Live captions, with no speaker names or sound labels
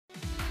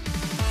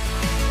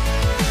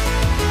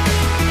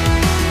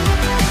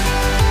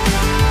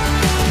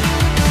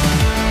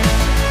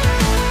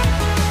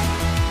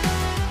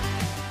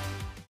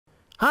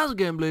How's it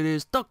going, Blue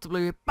Dudes? Dr.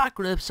 Blue here, back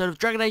with an episode of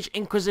Dragon Age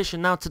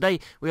Inquisition. Now today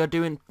we are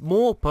doing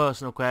more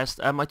personal quests.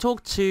 I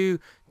talked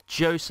to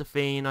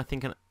Josephine, I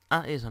think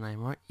that is her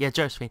name, right? Yeah,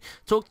 Josephine.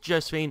 Talked to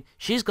Josephine,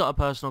 she's got a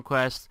personal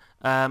quest.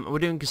 We're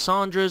doing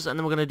Cassandra's and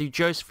then we're going to do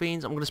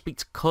Josephine's. I'm going to speak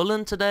to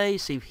Cullen today,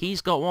 see if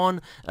he's got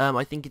one.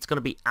 I think it's going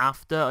to be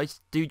after I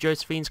do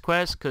Josephine's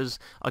quest, because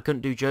I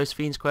couldn't do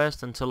Josephine's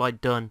quest until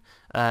I'd done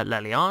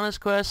Leliana's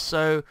quest.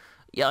 So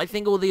yeah, I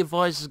think all the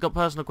advisors got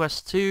personal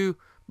quests too,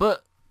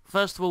 but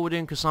first of all, we're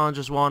doing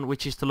Cassandra's one,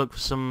 which is to look for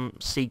some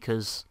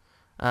Seekers.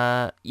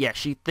 Yeah,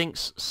 she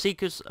thinks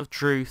Seekers of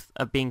Truth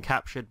are being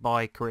captured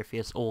by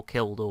Corypheus or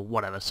killed or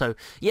whatever. So,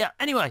 yeah,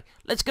 anyway,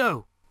 let's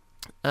go.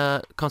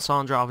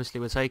 Cassandra,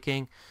 obviously, we're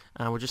taking.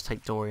 We'll just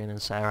take Dorian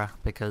and Sarah,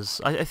 because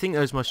I think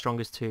those are my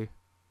strongest two.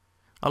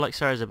 I like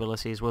Sarah's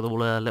abilities with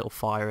all her little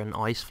fire and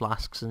ice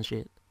flasks and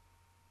shit.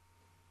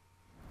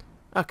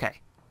 Okay,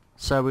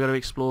 so we're going to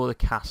explore the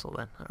castle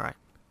then. Alright,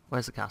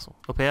 where's the castle?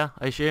 Up here,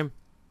 I assume?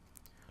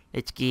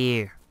 It's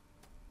gear.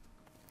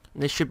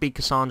 This should be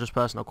Cassandra's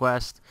personal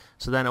quest.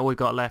 So then all we've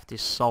got left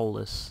is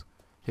Solus,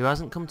 who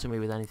hasn't come to me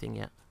with anything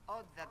yet.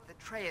 Odd that the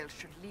trail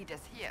should lead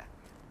us here.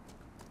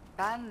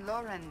 Ban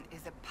Loren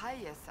is a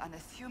pious,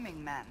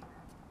 unassuming man.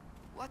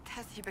 What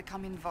has he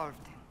become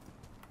involved in?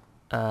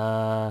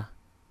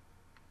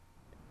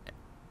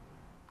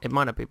 It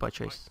might not be by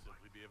choice. Might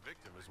simply be a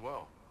victim as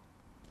well.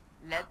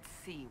 Let's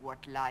see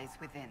what lies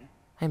within.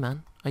 Hey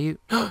man, are you...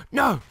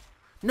 No!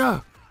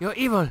 No! You're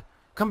evil!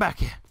 Come back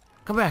here!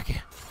 Come back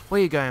here! Where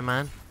are you going,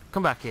 man?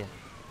 Come back here.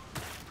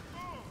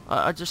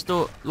 I just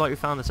thought, like, we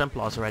found the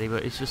Templars already,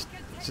 but it's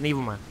an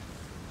evil man.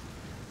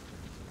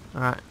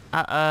 Alright.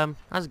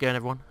 How's it going,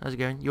 everyone? How's it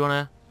going? You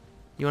wanna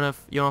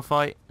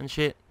fight and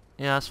shit?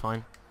 Yeah, that's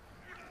fine.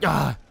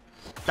 Ah!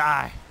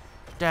 Die!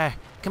 Die!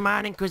 Come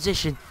on,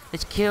 Inquisition!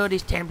 Let's kill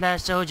these Templar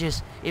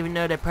soldiers, even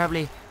though they're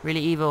probably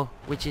really evil,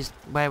 which is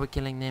why we're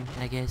killing them,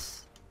 I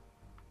guess.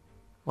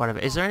 Whatever.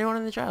 Is there anyone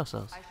in the jail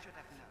cells?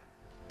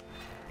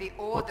 The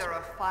Order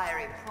of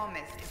Fiery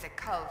Promise is a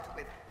cult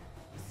with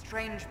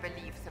strange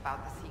beliefs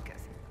about the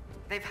Seekers.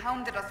 They've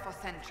hounded us for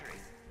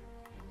centuries.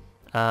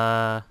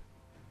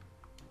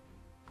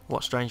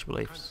 What strange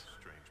beliefs?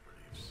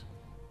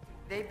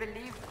 They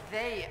believe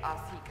they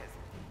are Seekers,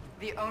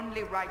 the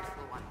only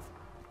rightful ones.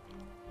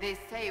 They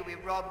say we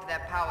robbed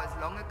their powers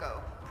long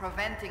ago,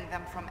 preventing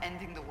them from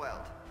ending the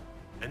world.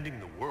 Ending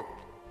the world?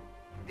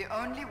 The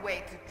only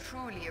way to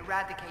truly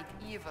eradicate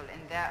evil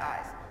in their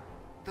eyes,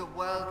 the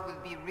world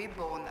will be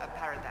reborn a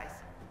paradise.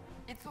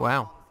 It's all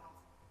wow. nonsense.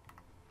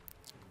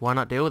 Why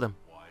not deal with them?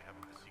 Why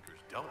haven't the Seekers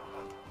dealt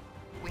with them?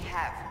 We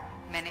have,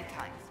 many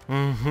times.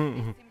 Mm-hmm. They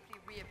simply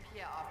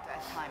reappear after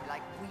a time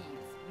like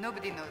weeds.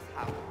 Nobody knows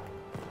how.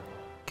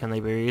 Can they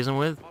be reasoned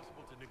with? It's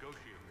possible to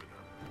negotiate with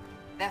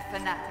them. They're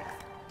fanatics,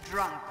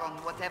 drunk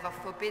on whatever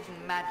forbidden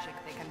magic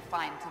they can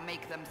find to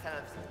make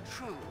themselves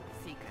true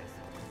Seekers.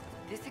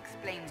 This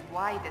explains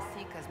why the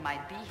Seekers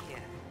might be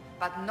here,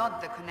 but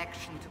not the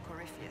connection to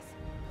Corypheus.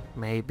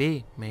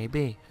 Maybe.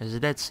 There's a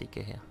dead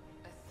Seeker here.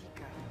 A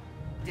Seeker?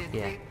 Did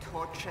Yeah. they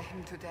torture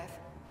him to death?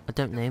 I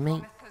don't know,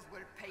 mate. Promises will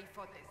pay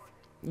for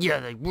this.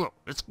 Yeah, they will.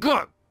 Let's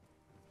go!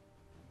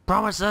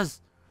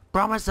 Promises!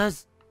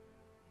 Promises!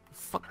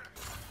 Fuck.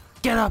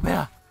 Get up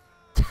here!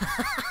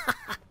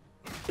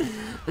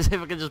 Let's see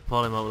if I can just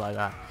pull him up like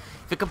that.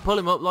 If I can pull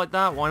him up like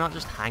that, why not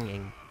just hang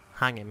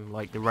him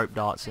like the rope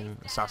darts in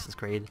Assassin's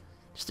Creed?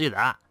 Just do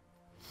that.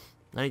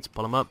 No need to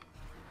pull him up.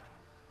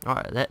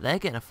 Alright, they're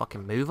getting a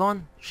fucking move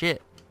on.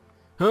 Shit.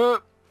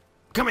 Come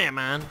here,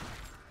 man.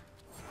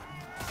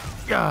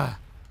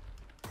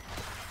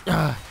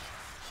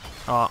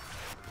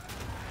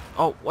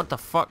 Oh, what the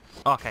fuck?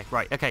 Okay,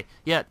 right, okay.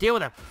 Yeah, deal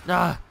with them.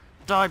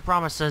 Die,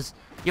 promises.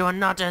 You are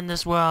not in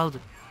this world.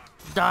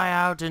 Die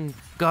out and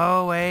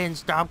go away and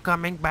stop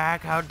coming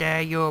back. How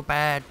dare you,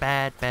 bad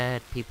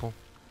people.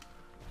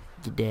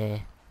 You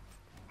dare.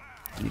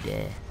 You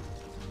dare.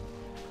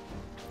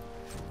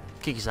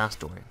 Kick his ass,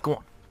 Dorian. Go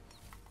on.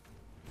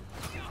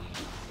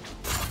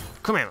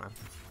 Come here, man.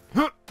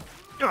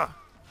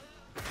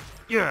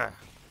 Yeah.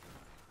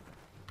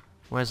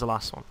 Where's the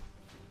last one?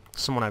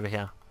 Someone over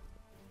here.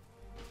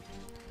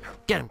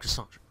 Get him,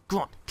 Cassandra. Go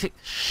on, kick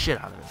the shit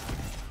out of him.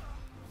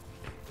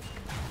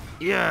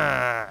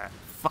 Yeah.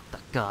 Fuck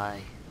that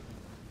guy.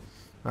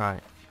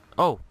 Right.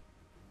 Oh,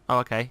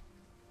 okay.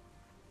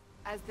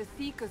 As the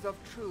Seekers of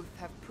Truth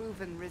have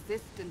proven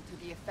resistant to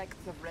the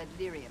effects of Red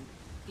Lyrium,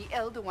 the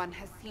Elder One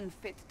has seen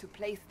fit to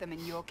place them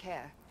in your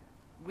care.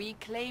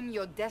 Reclaim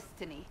your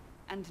destiny,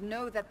 and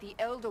know that the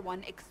Elder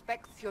One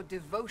expects your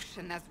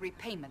devotion as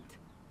repayment.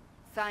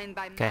 Signed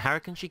by... Okay, how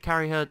can she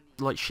carry her,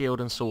 like,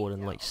 shield and sword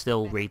and, like,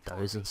 still read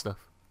those and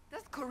stuff?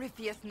 Does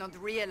Corypheus not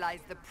realize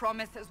the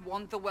promises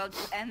want the world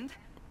to end?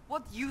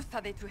 What use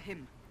are they to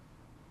him?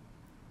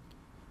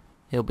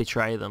 He'll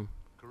betray them.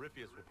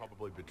 Corypheus will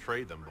probably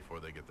betray them before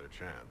they get their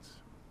chance.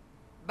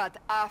 But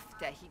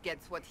after he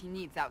gets what he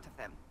needs out of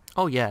them.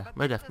 Oh yeah,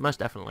 But most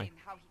definitely.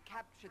 How he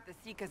captured the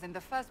Seekers in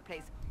the first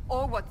place,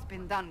 or what's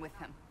been done with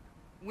them.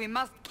 We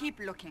must keep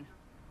looking.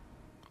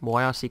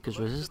 Why are Seekers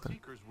But the resistant?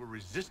 Seekers were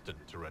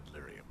resistant to red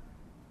lyrium.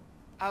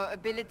 Our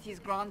abilities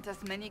grant us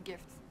many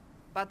gifts,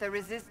 but a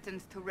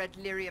resistance to red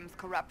lyrium's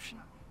corruption.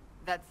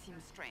 That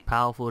seems strange.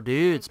 Powerful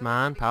dudes, Although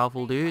man. it's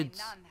Powerful explained why dudes.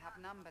 none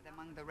have numbered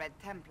among the Red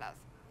Templars.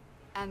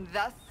 And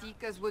thus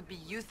Seekers would be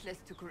useless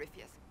to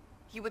Corypheus.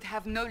 He would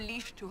have no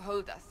leash to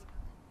hold us.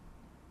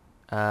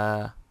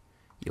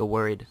 You're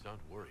worried. You sound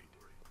worried.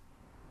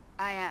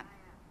 I am.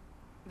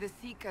 The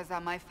Seekers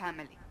are my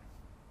family.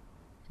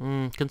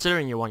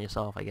 Considering you're one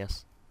yourself, I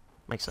guess.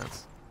 Makes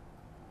sense.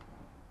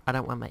 I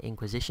don't want my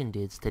Inquisition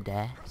dudes to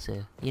die,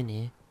 so, you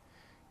know.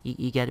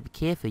 You gotta be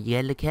careful. You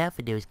gotta look out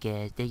for those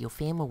guys. They're your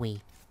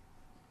family.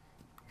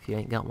 If you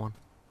ain't got one.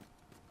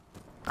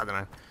 I don't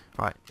know.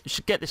 Right, you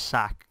should get this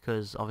sack,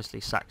 because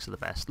obviously sacks are the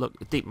best. Look,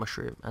 a deep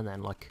mushroom, and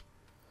then, like,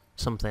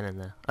 something in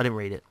there. I didn't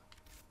read it.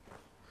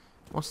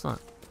 What's that?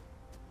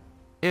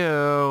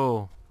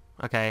 Ew.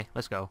 Okay,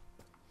 let's go.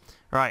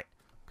 Right,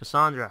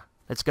 Cassandra.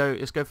 Let's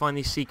go find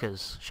these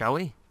Seekers, shall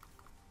we?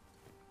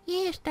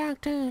 Yes,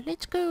 Doctor,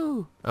 let's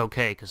go.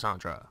 Okay,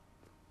 Cassandra.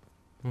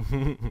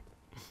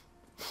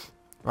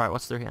 Right,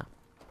 what's through here?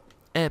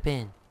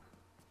 Airpin.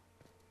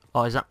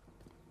 Oh, is that...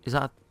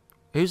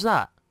 Who's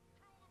that?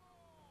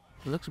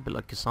 It looks a bit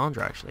like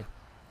Cassandra, actually.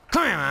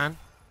 Come here, man!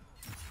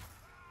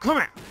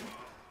 Come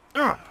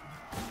here!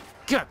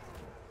 Get!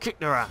 Kick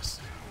their ass!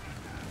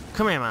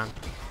 Come here, man!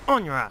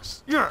 On your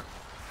ass! Yeah!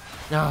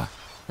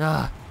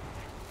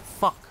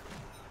 Fuck!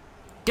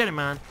 Get him,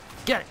 man!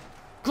 Get it!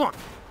 Come on!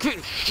 Kick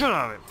the shit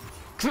out of him!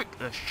 Kick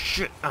the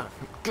shit out of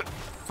him!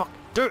 Fuck!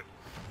 Do it!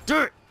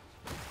 Do it!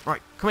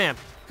 Right, come here.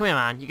 Come here,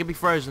 man. You can be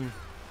frozen,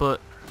 but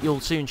you'll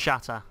soon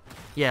shatter.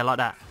 Yeah, like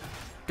that.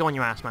 Go on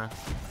your ass, man.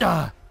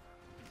 That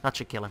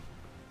should kill him.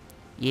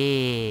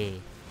 Yeah.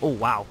 Oh,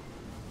 wow.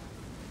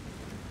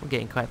 We're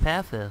getting quite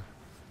powerful.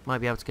 Might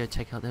be able to go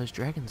take out those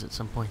dragons at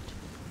some point.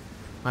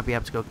 Might be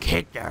able to go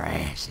kick their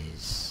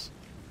asses.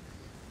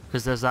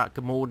 Because there's that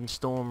Gamorden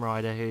Storm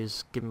Rider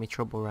who's giving me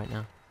trouble right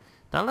now.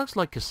 That looks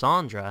like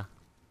Cassandra.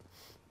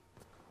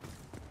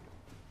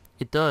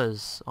 It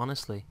does,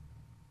 honestly.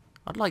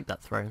 I'd like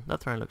that throne.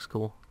 That throne looks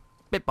cool.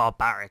 Bit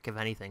barbaric, if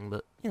anything,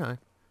 but, you know.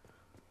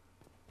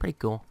 Pretty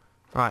cool.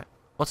 Right,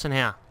 what's in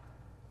here?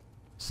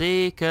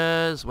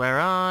 Seekers, where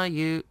are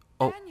you?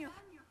 Oh.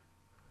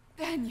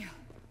 Daniel.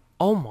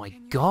 Oh my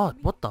god,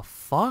 what the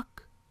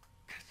fuck?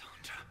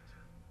 Cassandra.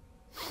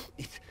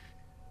 It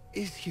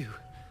is you.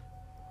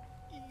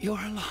 You're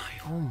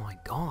alive. Oh my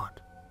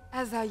god.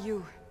 As are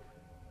you.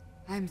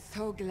 I'm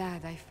so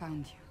glad I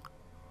found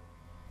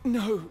you.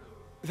 No,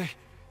 they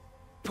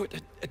put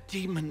a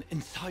demon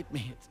inside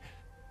me. It's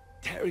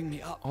tearing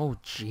me up. Oh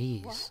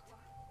jeez. What?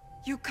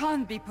 You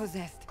can't be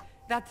possessed.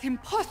 That's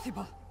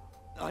impossible.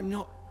 I'm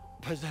not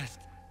possessed.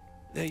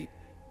 They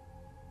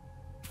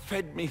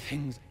fed me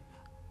things.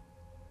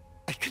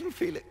 I can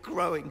feel it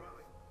growing.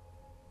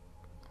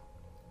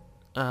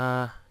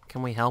 Can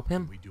we help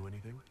him? Can we do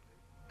anything?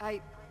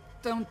 I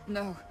don't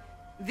know.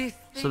 This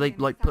So they, thing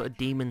like, put a inside-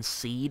 demon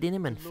seed in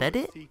him and fed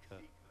it? Seeker.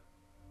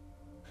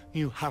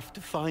 You have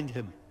to find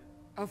him.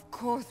 Of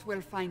course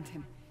we'll find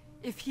him.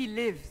 If he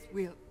lives,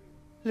 we'll...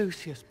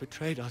 Lucius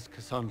betrayed us,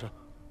 Cassandra.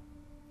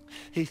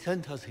 He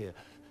sent us here,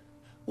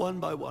 one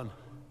by one.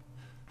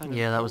 And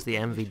Yeah, that was the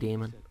envy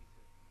demon.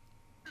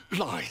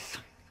 Lies.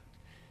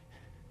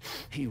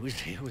 He was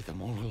here with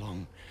them all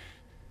along.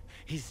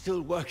 He's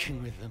still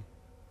working with them.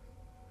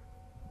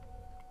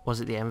 Was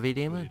it the envy Would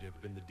demon? it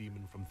have been the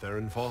demon from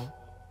Theronfall?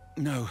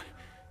 No.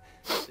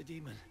 The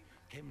demon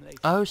came later.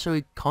 Oh, so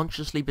he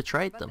consciously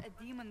betrayed But them.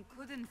 a demon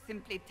couldn't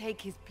simply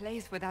take his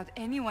place without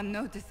anyone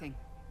noticing.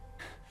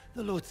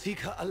 The Lord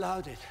Seeker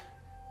allowed it.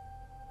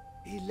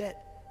 He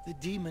let the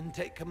demon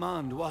take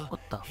command while What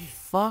the he...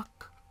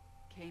 fuck?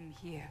 Came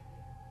here.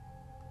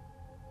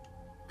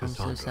 I'm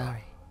so Cassandra.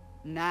 sorry.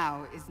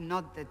 Now is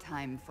not the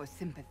time for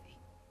sympathy.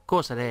 Of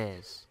course it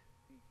is.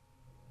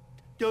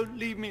 Don't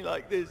leave me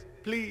like this,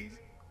 please.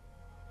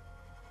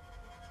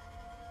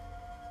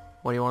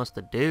 What do you want us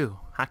to do?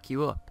 Hack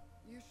you up?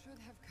 You should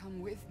have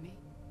come with me.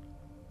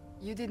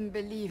 You didn't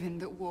believe in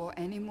the war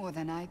any more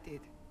than I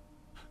did.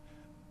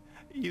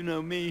 You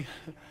know me.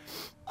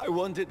 I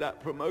wanted that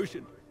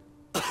promotion.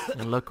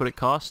 And look what it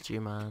cost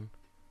you, man.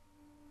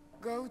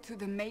 Go to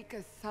the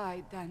Maker's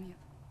side, Daniel.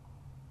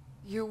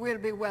 You will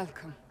be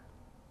welcome.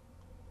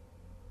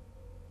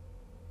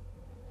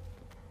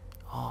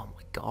 Oh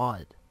my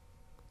god.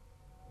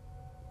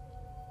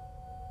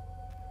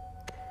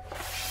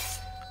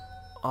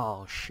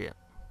 Oh shit.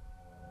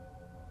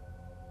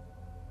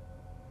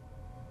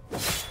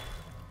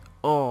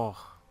 Oh.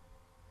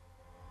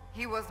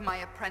 He was my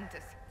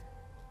apprentice.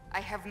 I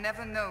have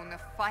never known a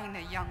finer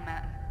young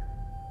man.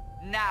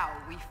 Now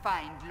we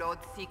find Lord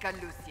Seeker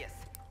Lucius.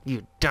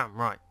 You damn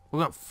right. We're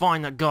gonna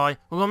find that guy.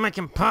 We're gonna make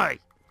him pay.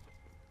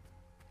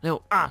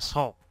 Little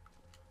asshole.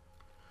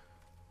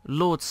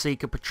 Lord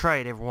Seeker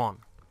betrayed everyone.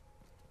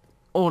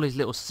 All his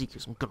little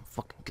seekers. I'm gonna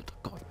fucking get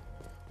that guy.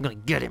 I'm gonna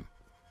get him.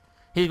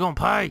 He's gonna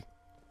pay.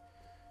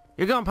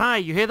 You're gonna pay.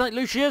 You hear that,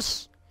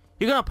 Lucius?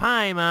 You're gonna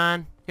pay,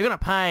 man. You're gonna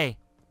pay.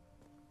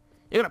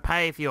 You're gonna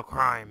pay for your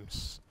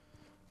crimes.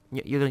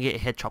 You're gonna get your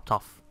head chopped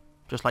off.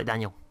 Just like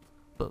Daniel.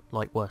 But,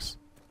 like, worse.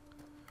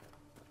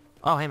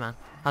 Oh, hey, man.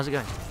 How's it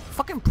going?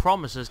 Fucking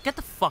promises. Get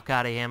the fuck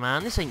out of here,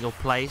 man. This ain't your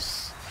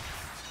place.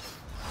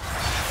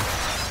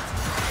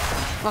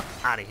 Fuck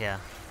out of here.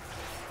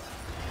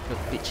 Good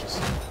bitches.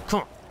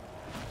 Come on.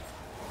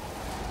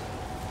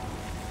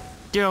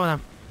 Deal with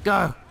him.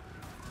 Go.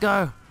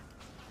 Go.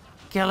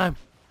 Kill him.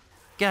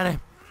 Get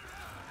him.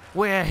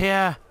 We're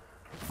here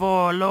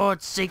for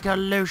Lord Seeker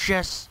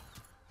Lucius.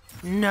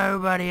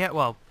 Nobody...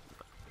 Well,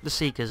 the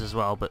Seekers as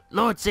well, but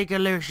Lord Seeker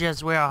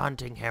Lucius, we are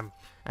hunting him.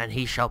 And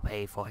he shall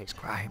pay for his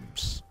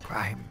crimes.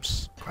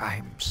 Crimes.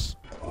 Crimes.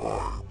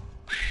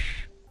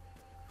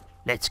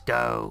 Let's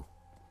go.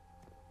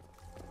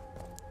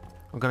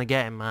 We're gonna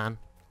get him, man.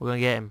 We're gonna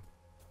get him.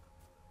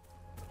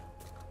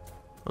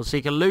 Lord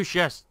Seeker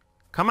Lucius,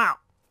 come out.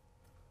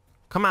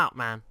 Come out,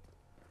 man.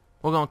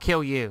 We're gonna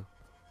kill you.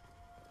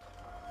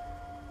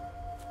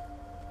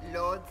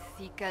 Lord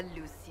Seeker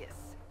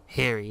Lucius.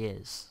 Here he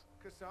is.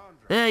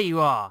 Cassandra, There you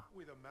are.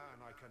 with a man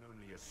I can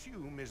only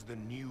assume is the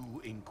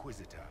new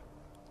Inquisitor.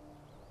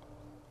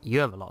 You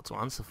have a lot to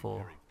answer for.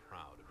 Very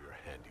proud of your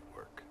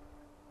handiwork.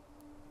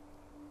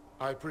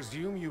 I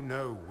presume you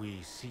know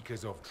we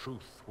Seekers of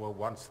Truth were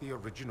once the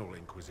original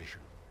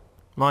Inquisition.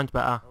 Mine's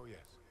better. Oh yes.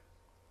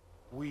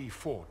 We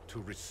fought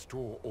to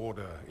restore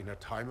order in a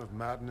time of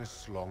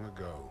madness long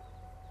ago,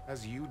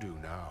 as you do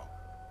now.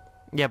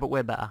 Yeah, but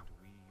we're better.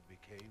 We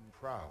became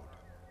proud.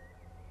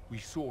 We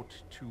sought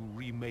to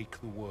remake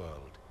the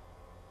world,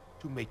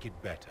 to make it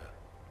better.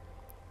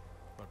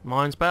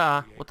 Mine's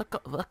better. What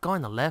that guy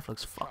on the left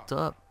looks fucked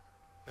up.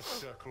 The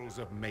circles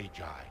of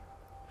Magi.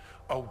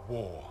 A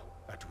war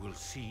that will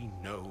see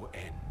no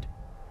end.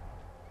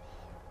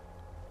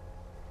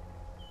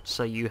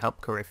 So you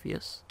helped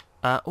Corypheus?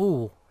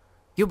 Oh.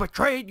 You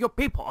betrayed your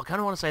people. I kind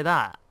of want to say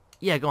that.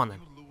 Yeah, go on then.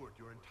 You lured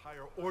your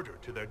entire order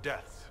to their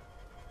deaths.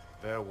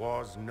 There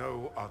was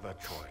no other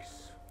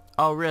choice.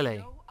 Oh, really?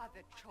 No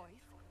other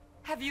choice?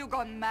 Have you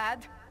gone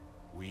mad?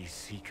 We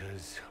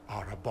Seekers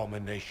are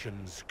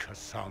abominations,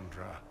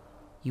 Cassandra.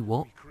 You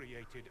what? We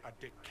created a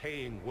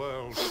decaying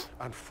world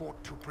and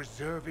fought to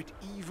preserve it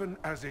even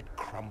as it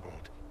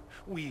crumbled.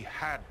 We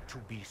had to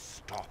be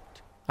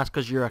stopped. That's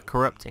because you're a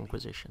corrupt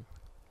Inquisition.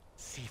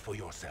 See for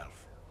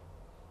yourself.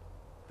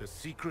 The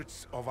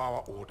secrets of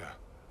our order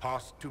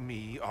passed to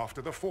me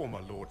after the former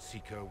Lord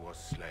Seeker was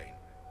slain.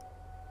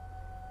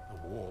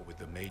 The war with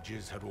the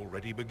mages had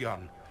already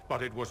begun,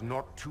 but it was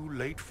not too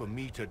late for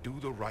me to do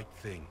the right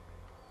thing.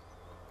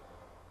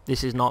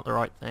 This is not the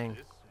right thing.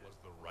 This was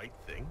the right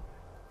thing.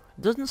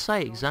 It doesn't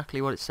say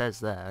exactly what it says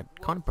there.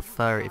 I'd kind of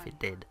prefer it if it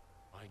did.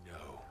 I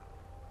know.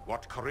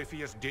 What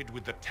Corypheus did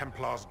with the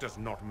Templars does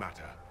not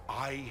matter.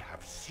 I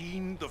have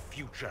seen the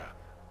future.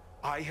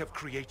 I have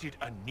created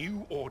a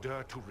new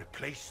order to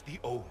replace the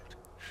old.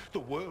 The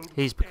world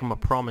He's become a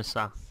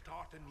promiser.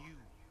 start anew,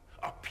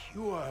 a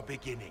pure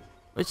beginning.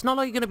 It's not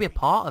like you're going to be a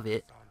part of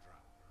it.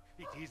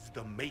 It is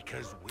the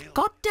Maker's will.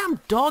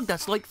 Goddamn dog,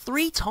 that's like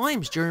 3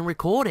 times during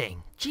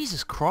recording.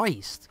 Jesus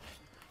Christ.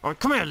 Alright,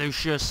 come here,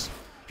 Lucius.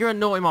 You're a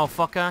naughty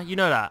motherfucker. You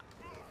know that.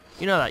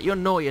 You know that. You're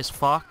naughty as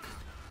fuck.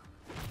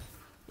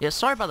 Yeah,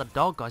 sorry about the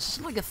dog, guys. This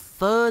is like a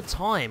 3rd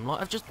time.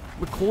 Like, I've just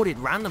recorded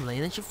randomly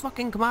and then she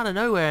fucking come out of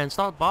nowhere and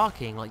start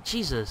barking. Like,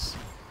 Jesus.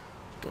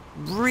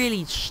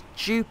 Really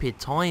stupid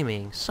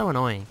timing. So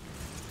annoying.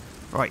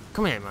 Right,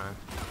 come here, man.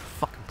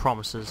 Fucking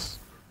promises.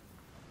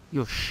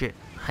 You're shit.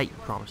 Hate your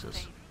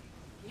promises.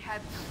 He had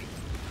to be.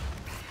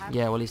 Perhaps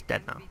Yeah, well, he's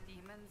dead now. every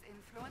demon's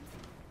influence?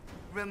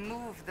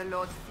 Remove the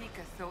Lord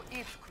Seeker so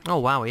it could Oh,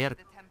 wow, he had a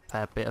the Templar.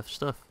 fair bit of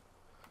stuff.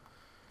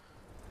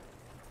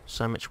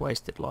 So much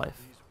wasted life.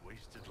 These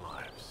wasted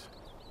lives.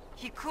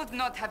 He could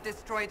not have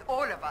destroyed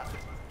all of us.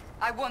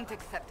 I won't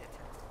accept it.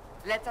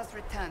 Let us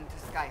return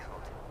to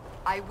Skyhold.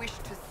 I wish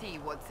to see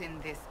what's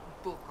in this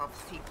book of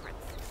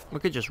secrets. We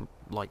could just,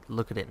 like,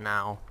 look at it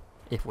now,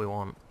 if we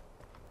want.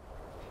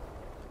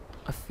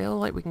 I feel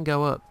like we can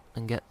go up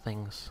and get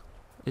things.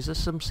 Is there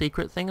some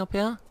secret thing up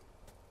here?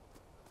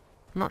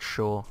 I'm not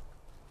sure.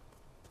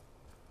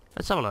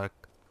 Let's have a look.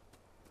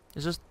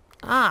 Is this...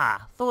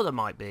 Ah! Thought there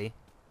might be.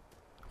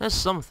 There's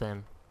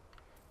something.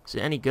 Is it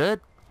any good?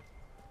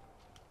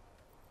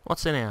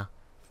 What's in here?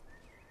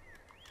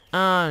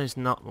 Ah, it's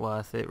not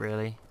worth it,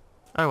 really.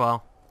 Oh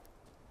well.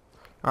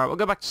 Alright, we'll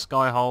go back to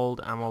Skyhold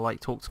and we'll, like,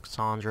 talk to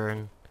Cassandra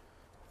and...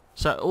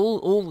 So,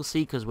 all the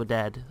Seekers were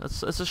dead.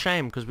 That's a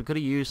shame, because we could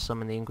have used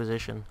some in the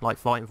Inquisition, like,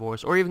 fighting for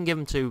us. Or even give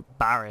them to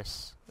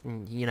Barris.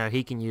 And, you know,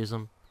 he can use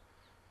them.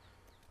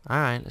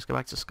 Alright, let's go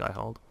back to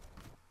Skyhold.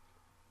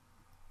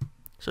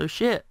 So,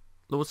 shit.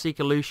 Lord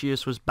Seeker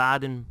Lucius was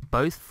bad in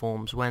both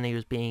forms when he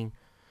was being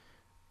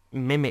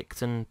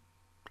mimicked and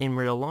in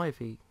real life.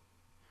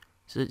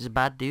 He's a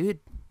bad dude.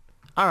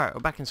 Alright,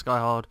 we're back in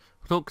Skyhold.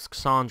 We'll talk to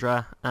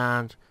Cassandra,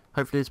 and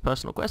hopefully there's a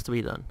personal quest to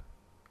be done.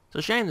 It's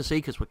a shame the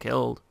Seekers were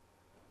killed.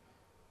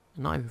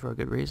 Not even for a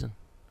good reason.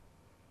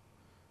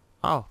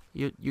 Oh,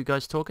 you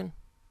guys talking?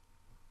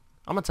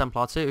 I'm a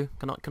Templar too.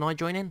 Can I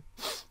join in?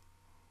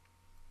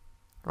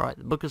 Right,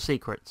 the Book of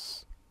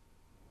Secrets.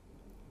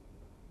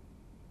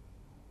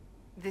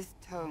 This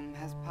tome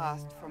has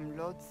passed from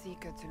Lord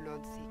Seeker to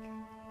Lord Seeker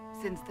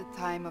since the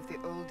time of the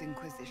Old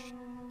Inquisition.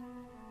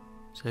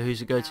 So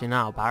who's it go to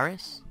now?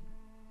 Barris?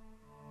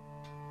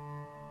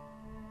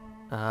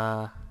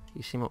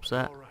 You seem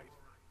upset. All right.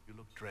 You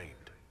look drained.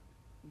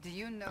 Do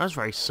you know? That was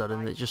very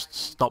sudden. It just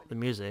stopped the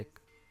music.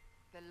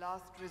 The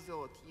last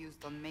resort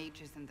used on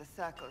mages in the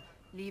circle,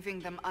 leaving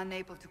them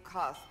unable to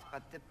cast,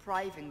 but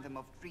depriving them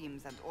of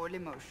dreams and all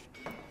emotion.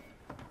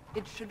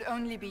 It should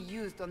only be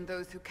used on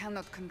those who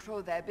cannot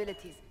control their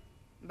abilities,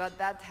 but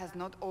that has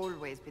not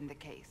always been the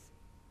case.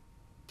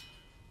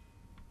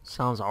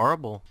 Sounds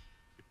horrible.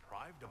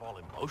 Deprived of all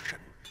emotion.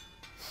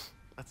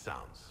 That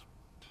sounds...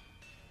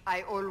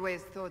 I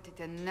always thought it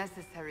a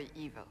necessary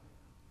evil.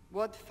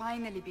 What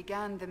finally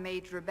began the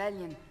Mage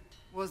Rebellion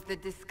was the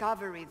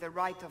discovery the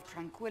right of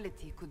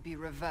tranquility could be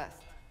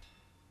reversed.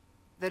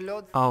 The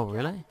Lord Oh, Seeker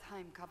really? at the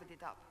time covered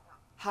it up.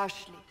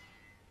 Harshly.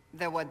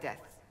 There were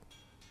deaths.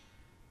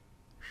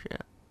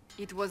 Shit.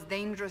 It was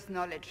dangerous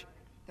knowledge.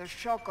 The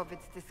shock of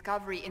its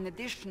discovery in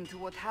addition to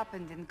what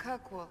happened in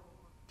Kirkwall.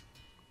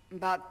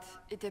 But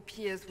it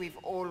appears we've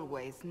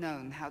always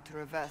known how to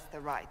reverse the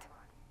right.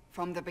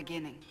 From the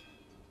beginning.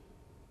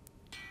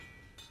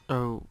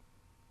 Oh,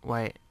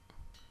 wait.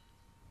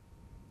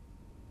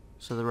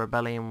 So the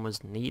rebellion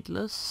was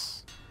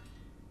needless?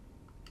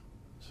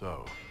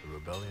 So, the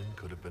rebellion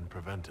could have been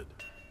prevented.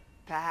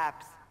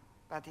 Perhaps.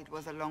 But it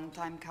was a long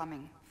time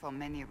coming, for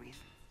many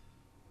reasons.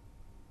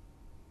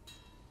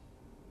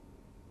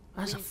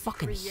 That's a We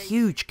fucking created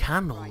huge the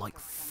candle, right like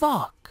of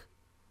fuck.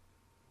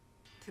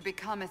 To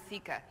become a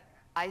Seeker,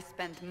 I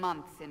spent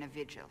months in a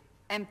vigil,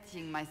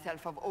 emptying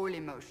myself of all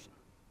emotion.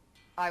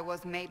 I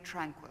was made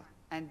tranquil,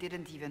 and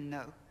didn't even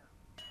know.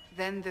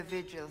 Then the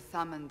vigil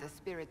summoned the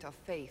spirit of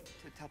faith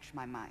to touch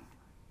my mind.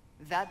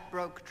 That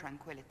broke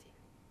tranquility,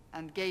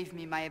 and gave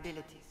me my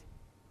abilities.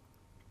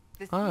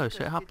 The Oh, so it Seekers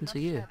did happened not to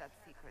you. share that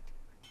secret.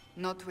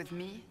 Not with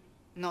me,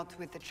 not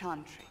with the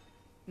Chantry,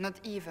 not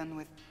even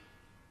with...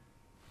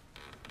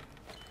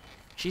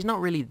 She's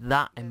not really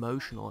that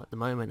emotional at the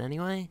moment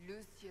anyway.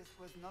 Lucius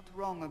was not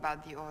wrong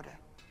about the Order.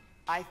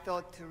 I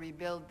thought to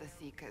rebuild the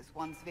Seekers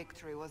once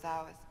victory was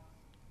ours.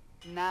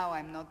 Now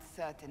I'm not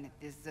certain it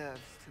deserves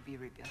to be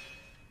rebuilt.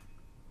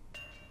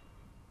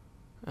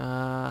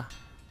 Your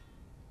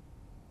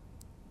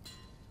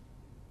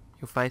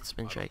faith's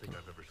been I don't shaken. think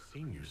I've ever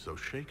seen you so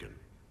shaken.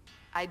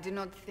 I do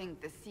not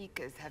think the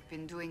Seekers have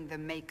been doing the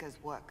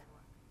Maker's work.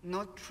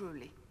 Not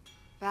truly.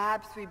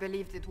 Perhaps we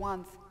believed it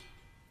once.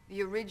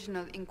 The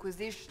original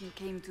Inquisition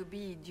came to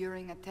be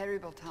during a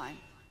terrible time.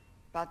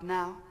 But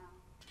now,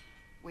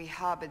 we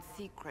harbored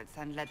secrets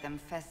and let them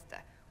fester.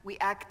 We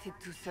acted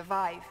to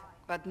survive,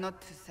 but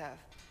not to serve.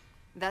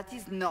 That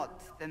is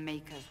not the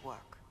Maker's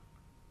work.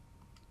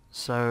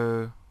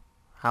 So,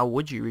 how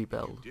would you You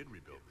rebuild? did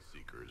rebuild the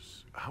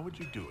Seekers. How would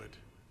you do it?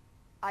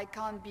 I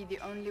can't be the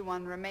only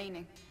one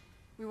remaining.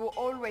 We will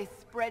always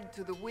spread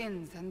to the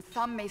winds, and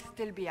some may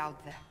still be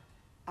out there.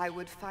 I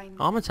would find...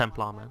 I'm a them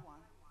Templar, one by man. one.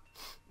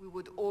 We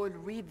would all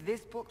read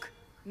this book.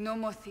 No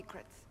more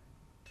secrets.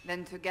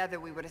 Then together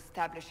we would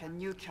establish a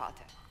new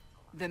charter.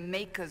 The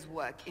Maker's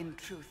work in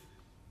truth.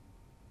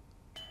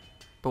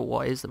 But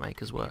what is the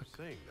Maker's work?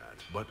 You're saying that,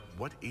 but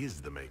what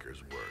is the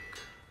Maker's work?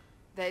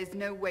 There is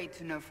no way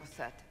to know for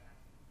certain.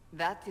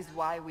 That is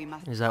why we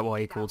must... Is that why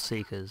seek you it called out.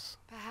 Seekers?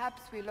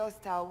 Perhaps we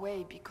lost our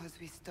way because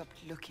we stopped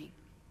looking.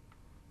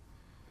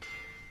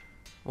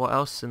 What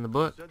else is in the You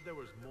book? said there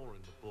was more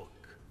in the book.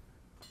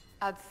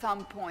 At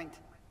some point,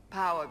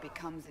 power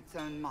becomes its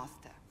own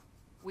master.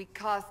 We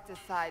cast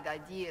aside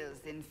ideals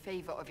in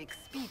favor of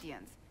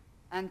expedience,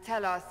 and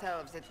tell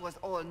ourselves it was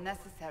all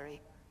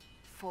necessary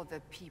for the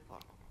people.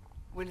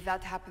 Will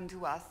that happen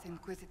to us,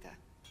 Inquisitor?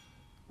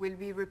 Will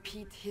we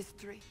repeat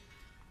history?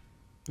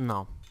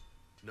 No.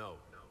 No.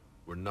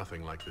 We're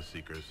nothing like the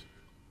Seekers.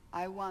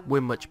 I wonder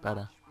We're much how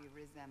better. we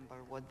resemble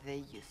what they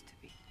used to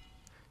be.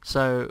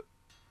 So,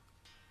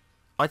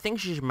 I think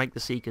she should make the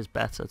Seekers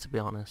better, to be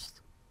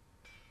honest.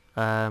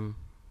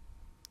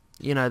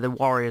 You know, the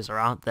warriors are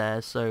out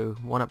there, so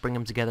why not bring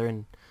them together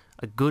in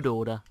a good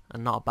order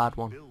and not a bad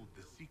one? Build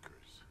the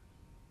Seekers.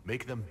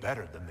 Make them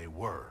better than they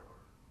were.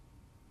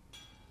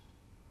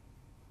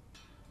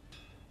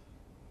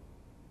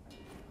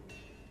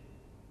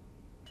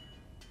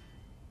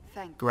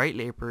 Thank you.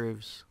 Greatly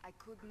approves. I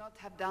could not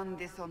have done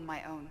this on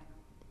my own.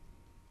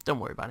 Don't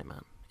worry about it,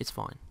 man. It's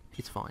fine.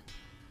 It's fine.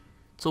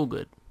 It's all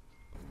good.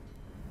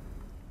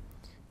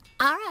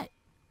 Alright.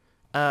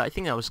 I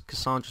think that was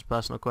Cassandra's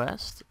personal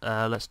quest.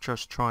 Let's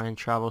just try and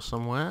travel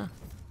somewhere.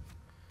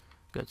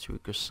 Go to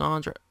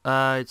Cassandra.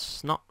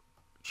 It's not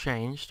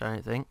changed, I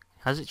don't think.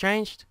 Has it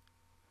changed?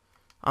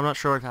 I'm not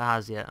sure if it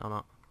has yet or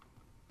not.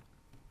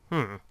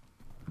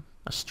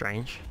 That's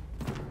strange.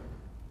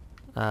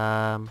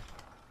 Can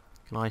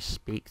I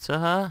speak to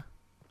her?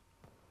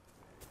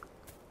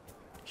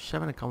 She's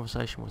having a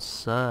conversation with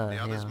Sir. The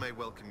others Yeah. may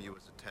welcome you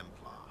as a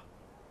Templar,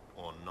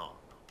 or not.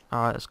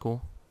 Alright, that's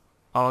cool.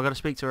 Oh, I gotta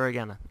speak to her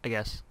again, I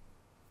guess.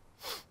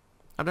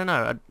 I don't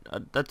know.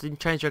 That didn't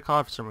change her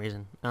card for some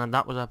reason, and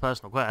that was her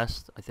personal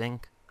quest, I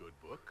think. Good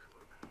book.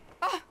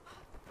 Ah,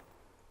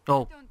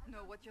 Oh, I don't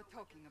know what you're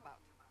talking about.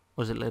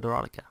 was it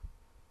Lidoratica?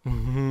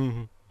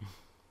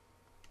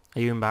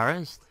 Are you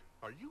embarrassed?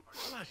 Are you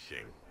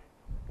blushing?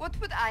 What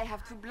would I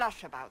have to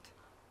blush about?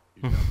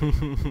 You got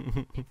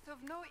It's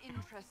of no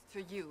interest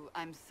to you,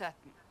 I'm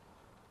certain.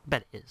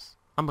 Bet it is.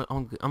 I'm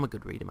a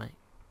good reader, mate.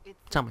 It's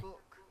Tell a me.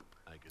 book.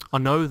 I can I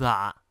know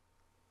that.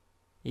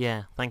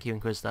 Yeah, thank you,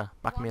 Inquisitor.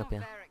 Back One me of up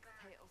here. Varric's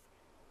tales.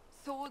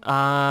 Swords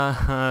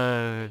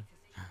Oh.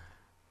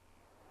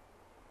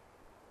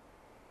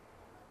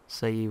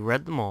 So you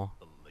read them all?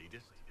 the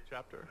latest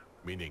chapter?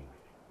 Meaning,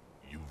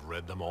 you've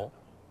read them all?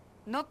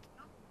 Not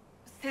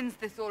since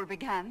this all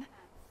began.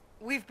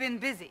 We've been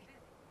busy.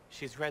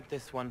 She's read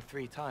this one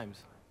 3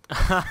 times.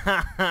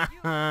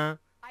 I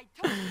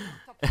told you to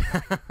stop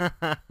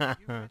crying.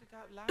 You read it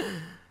out loud?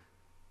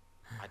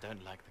 I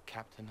don't like the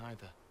captain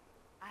either.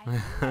 I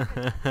love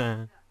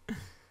it.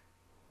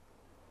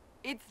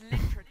 It's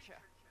literature.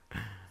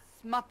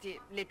 Smutty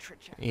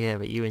literature. Yeah,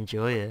 but you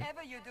enjoy it.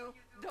 Whatever you do,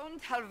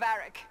 don't tell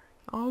Varric.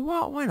 Oh,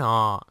 what? Why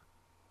not?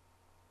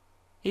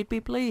 He'd be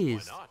Why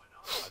pleased. not?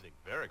 I think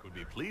Varric would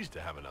be pleased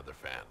to have another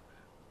fan.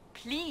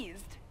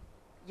 Pleased?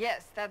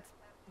 Yes, that's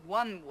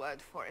one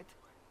word for it.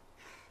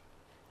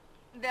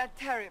 They're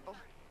terrible.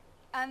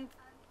 And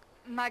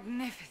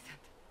magnificent.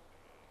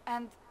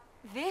 And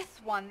this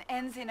one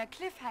ends in a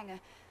cliffhanger.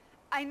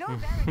 I know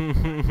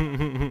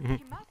Varric.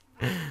 He must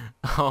know.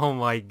 Oh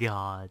my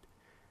god.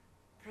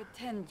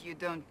 Pretend you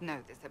don't know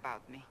this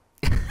about me.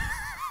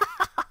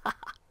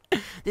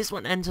 This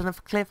one ends on a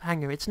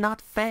cliffhanger. It's not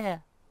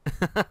fair.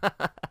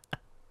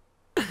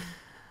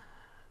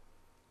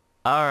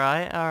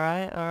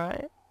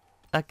 Alright.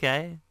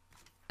 Okay.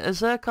 Has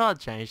her card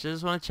changed? I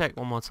just want to check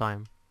one more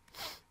time.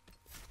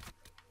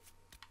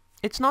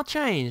 It's not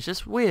changed.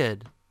 It's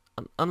weird.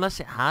 Unless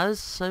it has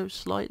so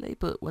slightly,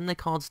 but when the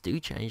cards do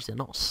change, they're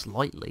not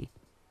slightly.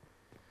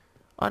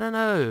 I don't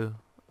know.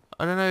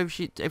 I don't know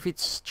if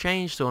it's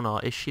changed or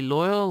not. Is she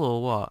loyal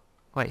or what?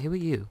 Wait, who are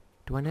you?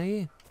 Do I know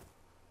you?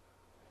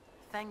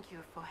 Thank you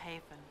for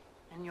Haven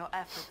and your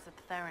efforts at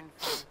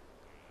Therenfell.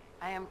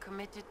 I am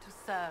committed to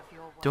serve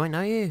your work. Do I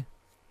know you?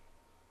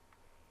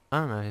 I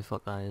don't know who the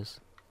fuck that is.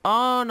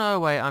 Oh, no,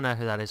 wait, I know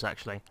who that is,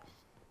 actually.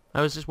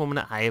 There was this woman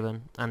at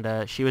Haven,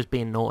 and she was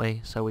being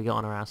naughty, so we got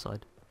on her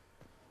outside.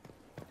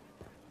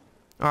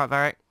 Alright,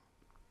 Varric.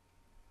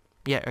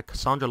 Yeah,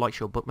 Cassandra likes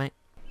your book, mate.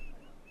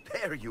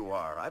 There you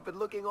are. I've been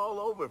looking all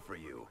over for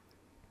you.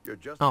 You're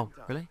just Oh, in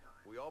time. really?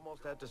 We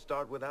almost had to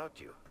start without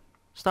you.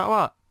 Start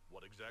what?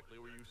 What exactly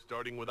were you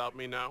starting without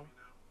me now?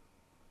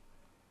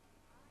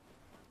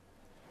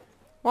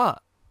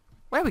 What?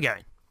 Where are we going?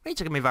 Where are you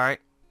taking me, Varric?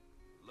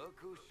 Look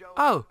who showed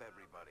Oh. up,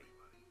 everybody.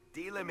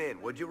 Deal him in,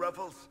 would you,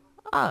 Ruffles?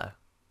 Oh.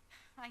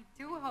 I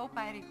do hope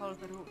I recall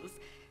the rules.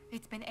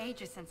 It's been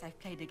ages since I've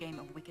played a game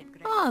of Wicked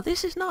Grey. Oh,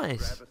 this is Grab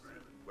nice. a seat.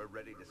 We're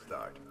ready to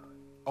start.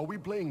 Are we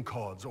playing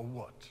cards or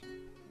what?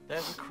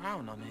 There's a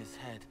crown on his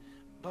head,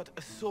 but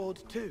a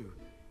sword too.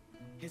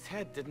 His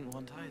head didn't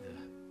want either.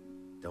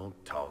 Don't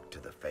talk to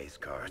the face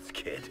cards,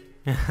 kid.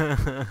 Seem to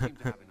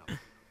have enough.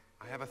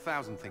 I have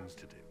 1,000 things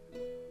to do.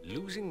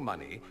 Losing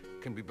money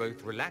can be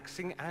both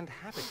relaxing and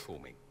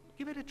habit-forming.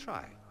 Give it a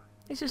try.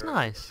 This is If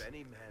nice.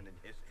 any man in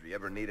history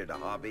ever needed a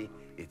hobby,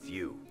 it's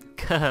you.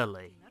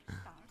 Curly.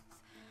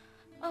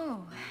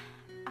 Oh,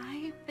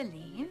 I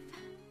believe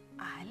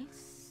I'll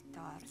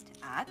start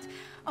at...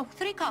 Oh,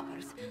 3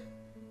 coppers.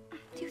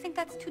 Do you think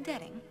that's too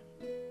daring?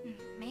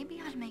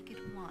 Maybe I'll make it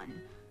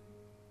 1.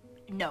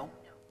 No.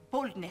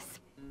 Boldness.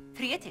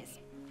 3 it is.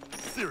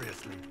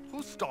 Seriously,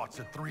 who starts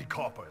at 3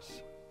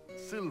 coppers?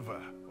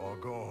 Silver or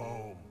go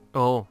home?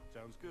 Oh.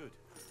 Sounds good.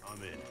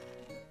 I'm in.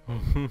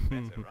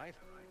 That's it, right?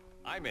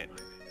 I'm in.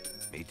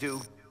 Me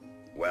too.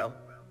 Well,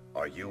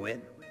 are you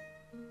in?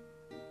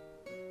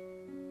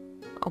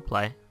 I'll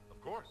play.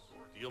 Of course.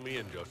 Deal me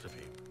in,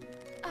 Josephine.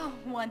 Oh,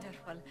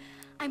 wonderful.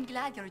 I'm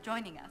glad you're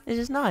joining us. This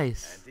is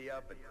nice. Ante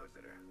up,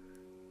 Inquisitor.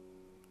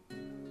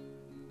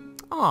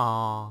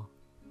 Aww.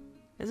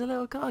 There's a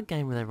little card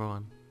game with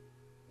everyone.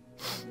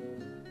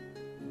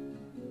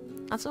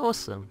 That's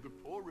awesome. The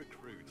poor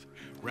recruit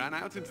ran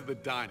out into the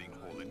dining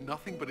hall in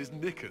nothing but his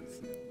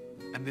knickers.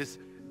 And this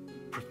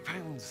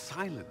profound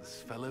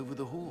silence fell over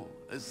the hall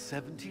as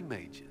 70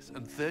 mages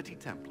and 30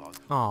 Templars...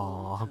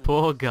 Aw,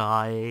 poor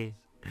guy.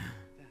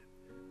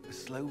 A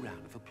slow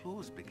round of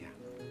applause began.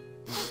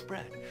 It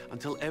spread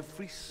until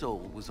every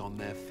soul was on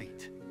their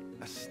feet.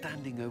 A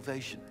standing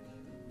ovation.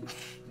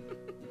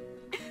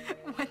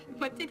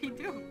 What did he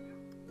do?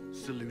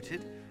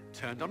 Saluted,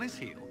 turned on his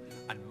heel,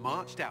 and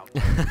marched out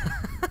in full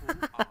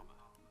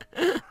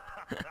armor.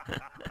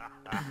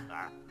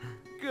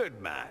 Good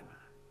man.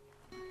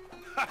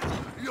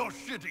 You're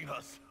shitting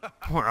us.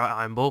 Alright,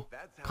 Iron Ball.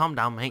 That's how Calm you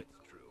down, know mate.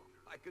 it's true.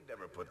 I could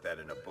never put that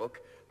in a book.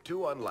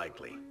 Too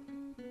unlikely.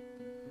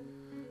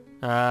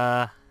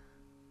 I've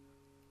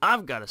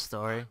got a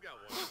story. I've got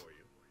one for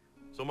you.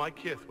 So my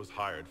kith was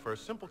hired for a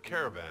simple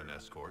caravan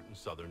escort in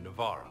southern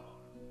Navarra.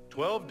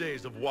 12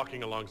 days of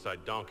walking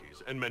alongside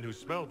donkeys and men who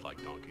smelled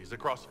like donkeys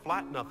across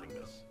flat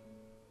nothingness.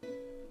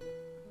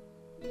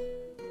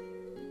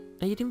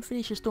 Oh, you didn't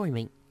finish your story,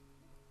 mate.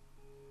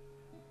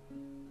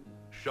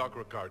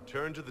 Shakrakar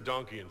turned to the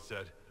donkey and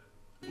said,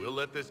 "We'll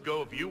let this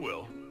go if you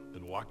will,"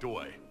 then walked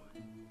away.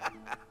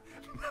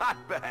 Not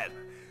bad.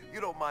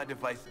 You don't mind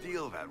if I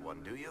steal that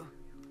one, do you?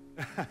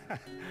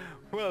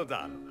 Well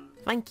done.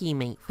 Thank you,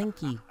 mate.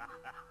 Thank you.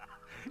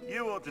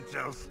 You ought to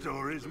tell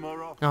stories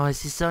more often. Oh,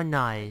 this is so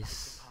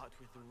nice. Part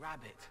with the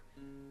rabbit.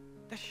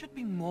 There should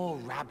be more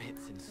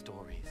rabbits in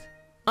stories.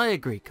 I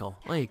agree, Cole.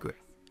 I agree.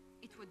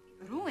 It would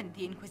ruin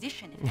the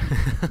Inquisition if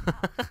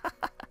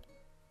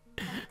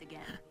it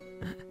again.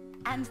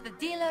 And the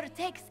dealer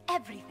takes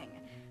everything.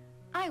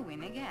 I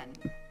win again.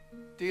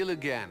 Deal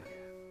again.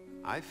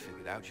 I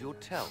figured out your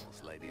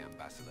tells, Lady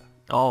Ambassador.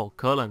 Oh,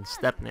 Cullen,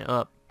 stepping it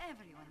up.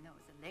 Everyone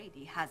knows a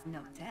lady has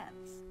no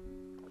tells.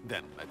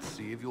 Then let's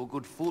see if your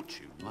good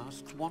fortune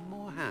lasts one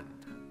more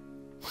hand.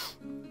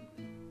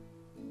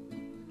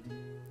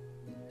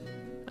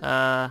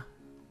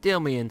 Deal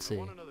me I into.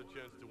 want another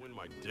chance to win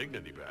my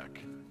dignity back.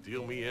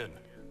 Deal me in.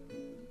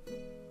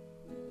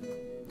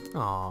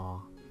 Aw,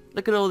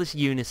 look at all this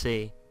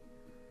unity.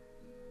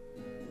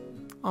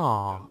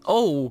 Aw,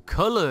 oh,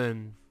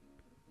 Cullen.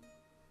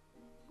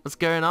 What's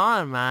going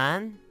on,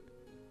 man?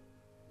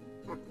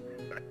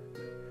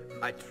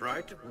 I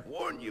tried to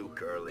warn you,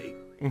 Curly.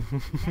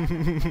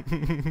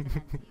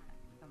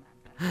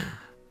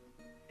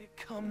 It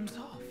comes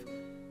off.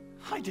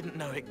 I didn't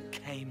know it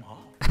came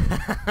off.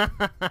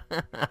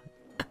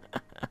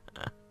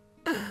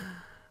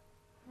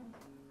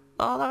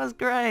 Oh, that was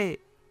great.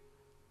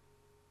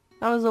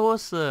 That was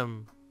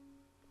awesome.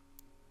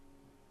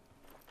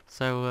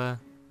 So,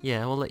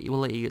 yeah, we'll let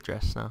you get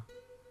dressed now.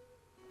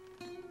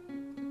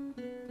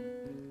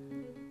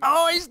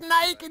 Oh, he's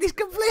naked. He's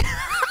complete.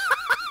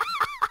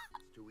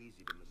 It's too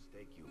easy to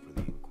mistake you for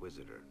the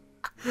Inquisitor.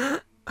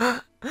 I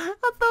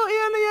thought he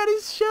only had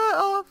his shirt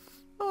off.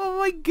 Oh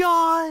my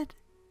god.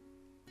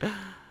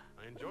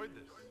 I enjoyed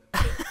this.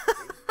 That's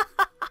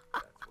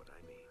what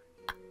I mean.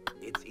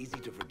 It's easy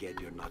to forget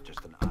you're not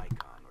just an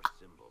icon or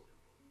symbol.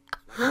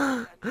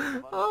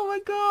 Oh my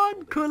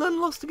god. Cullen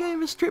lost a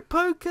game of strip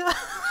poker.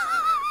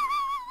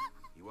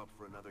 You up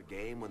for another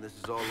game when this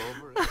is all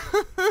over?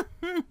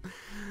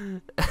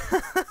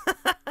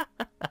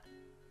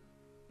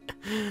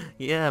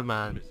 Yeah,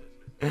 man.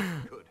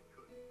 Good.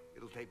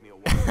 It'll take me a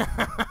while.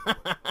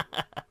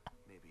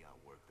 Maybe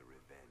I'll work the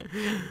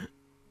revenge.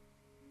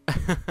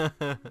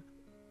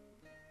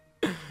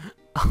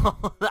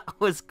 Oh, that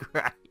was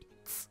great.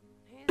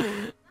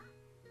 Did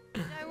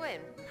I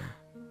win?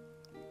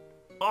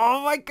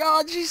 Oh my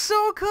god, she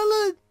saw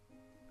Cullen.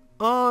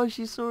 Oh,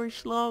 she saw his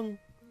schlong.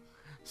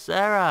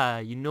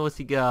 Sarah, you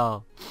naughty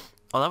girl.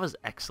 Oh, that was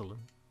excellent.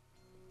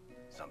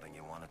 Something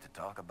you wanted to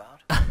talk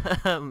about?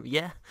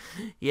 Yeah.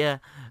 Yeah.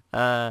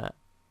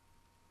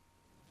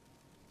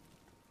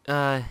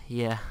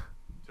 Yeah.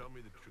 Tell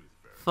me the truth,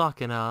 Farron.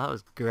 Fucking hell, that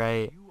was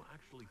great. You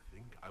actually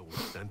think I was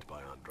sent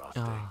by Andraste?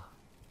 Oh.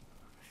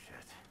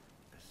 Shit.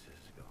 This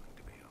is going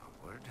to be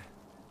awkward.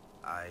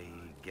 I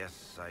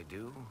guess I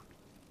do.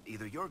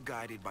 Either you're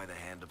guided by the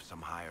hand of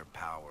some higher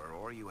power,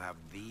 or you have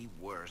the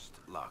worst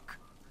luck.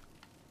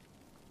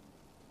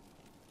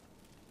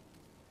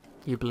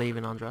 You believe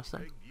in Andraste?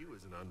 Pegged you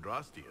as an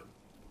Andrastian.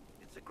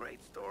 It's a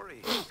great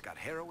story. It's got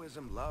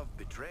heroism, love,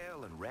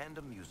 betrayal, and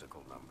random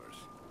musical numbers.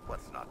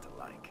 What's not to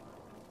like?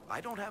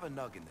 I don't have a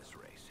nug in this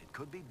race. It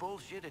could be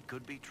bullshit, it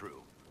could be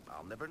true.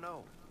 I'll never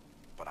know.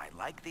 But I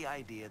like the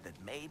idea that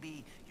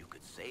maybe you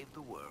could save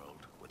the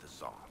world with a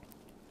song.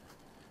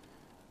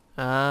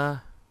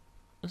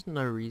 There's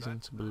no reason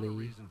That's to not a believe.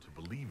 reason to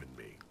believe in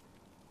me.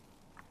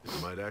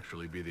 It might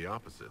actually be the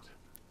opposite.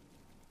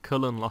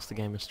 Cullen lost a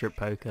game of strip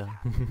poker.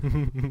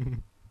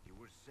 You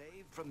were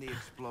saved from the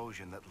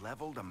explosion that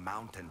leveled a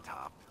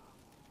mountaintop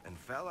and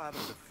fell out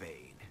of the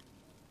Fade.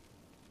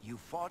 You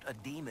fought a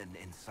demon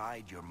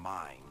inside your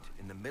mind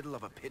in the middle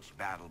of a pitched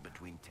battle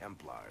between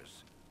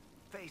Templars.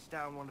 Faced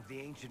down one of the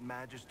ancient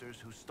magisters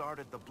who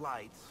started the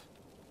Blights,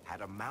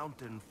 had a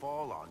mountain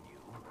fall on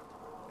you,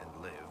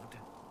 and lived.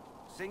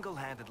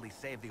 Single-handedly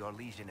saved the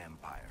Orlesian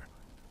Empire.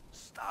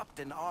 Stopped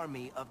an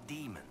army of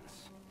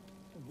demons.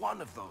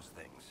 One of those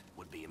things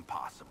would be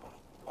impossible.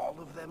 All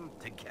of them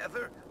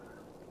together?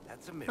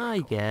 That's a miracle. I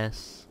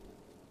guess.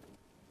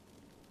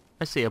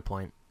 I see a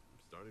point. I'm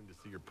starting to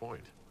see your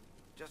point.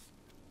 Just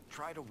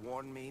try to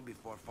warn me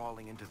before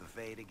falling into the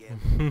Fade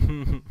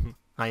again.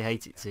 I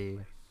hate it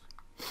too.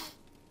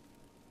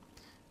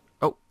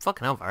 Oh,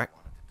 fucking hell, Varric.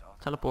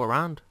 Teleport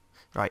around.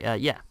 Right,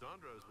 yeah.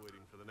 Cassandra is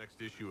waiting for the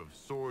next issue of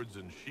Swords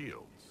and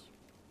Shields.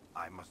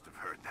 I must have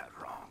heard that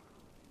wrong.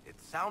 It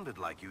sounded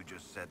like you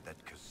just said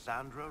that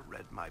Cassandra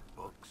read my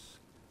books.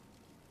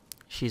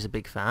 She's a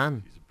big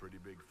fan. She's a pretty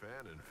big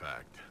fan, in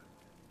fact.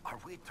 Are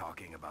we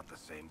talking about the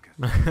same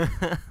Cassandra?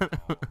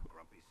 Oh,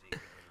 grumpy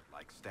secret,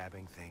 like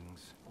stabbing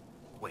things.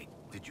 Wait,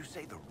 did you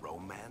say the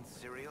romance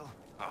serial?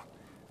 Oh,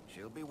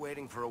 she'll be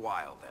waiting for a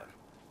while then.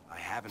 I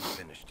haven't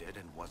finished it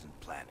and wasn't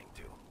planning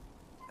to.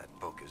 That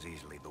book is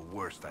easily the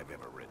worst I've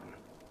ever written.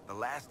 The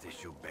last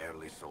issue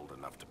barely sold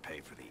enough to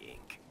pay for the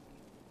ink.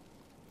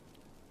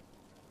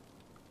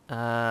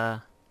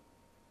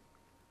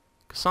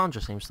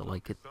 Cassandra seems to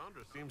like it.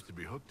 Cassandra seems to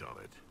be hooked on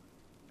it.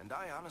 And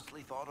I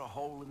honestly thought a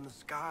hole in the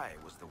sky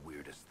was the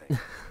weirdest thing.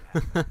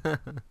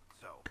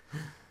 So,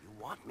 you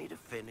want me to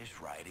finish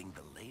writing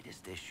the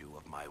latest issue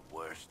of my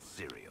worst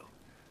serial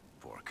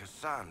for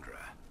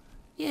Cassandra?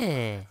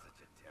 Yeah. That's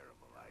such a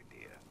terrible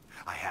idea.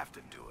 I have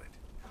to do it.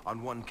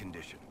 On one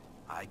condition.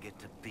 I get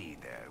to be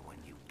there when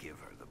you give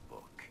her the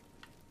book.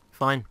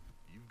 Fine.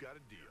 You've got a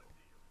deal.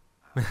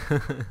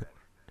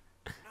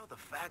 You know, the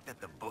fact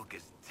that the book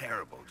is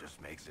terrible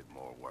just makes it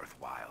more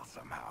worthwhile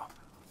somehow.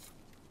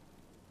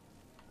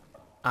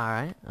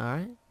 Alright,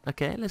 alright.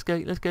 Okay, let's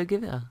go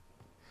give it a...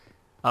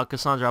 Oh,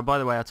 Cassandra, by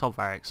the way, I told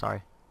Varric,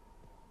 sorry.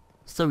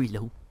 Sorry,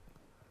 Lou.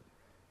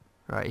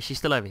 Right, is she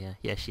still over here?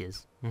 Yeah, she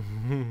is.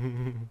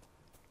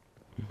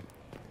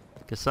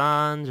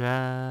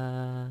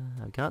 Cassandra,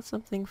 I've got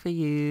something for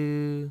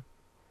you.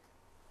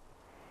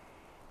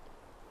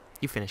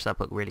 You finished that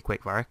book really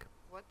quick, Varric.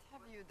 What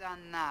have you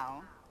done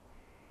now?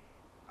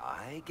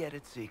 I get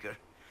it, Seeker.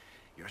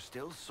 You're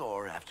still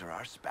sore after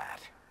our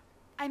spat.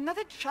 I'm not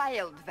a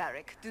child,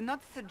 Varric. Do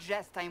not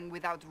suggest I'm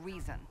without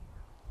reason.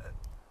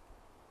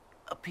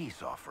 A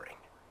peace offering.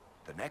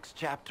 The next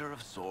chapter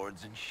of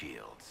Swords and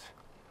Shields.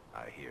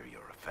 I hear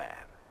you're a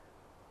fan.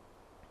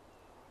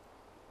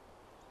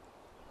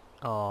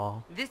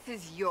 Oh. This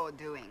is your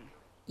doing.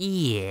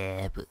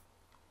 Yeah, but...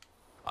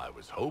 I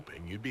was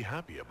hoping you'd be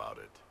happy about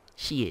it.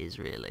 She is,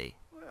 really.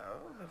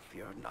 Well, if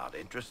you're not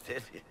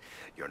interested,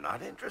 you're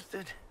not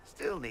interested.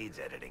 Still needs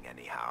editing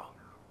anyhow.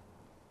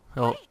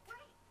 Oh.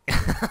 You're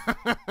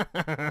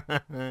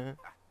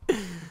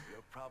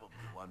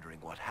probably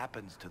wondering what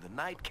happens to the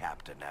Knight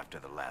Captain after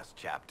the last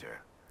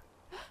chapter.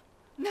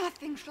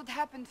 Nothing should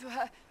happen to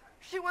her.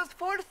 She was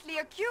falsely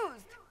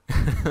accused.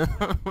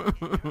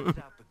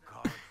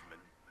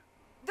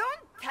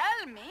 Don't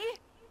tell me!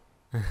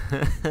 This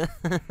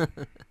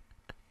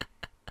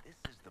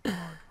is the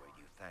part where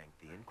you thank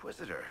the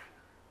Inquisitor.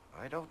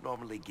 I don't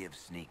normally give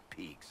sneak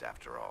peeks,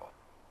 after all.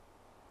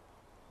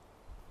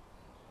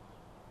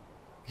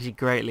 She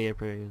greatly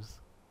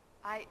approves.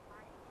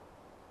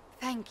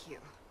 Thank you.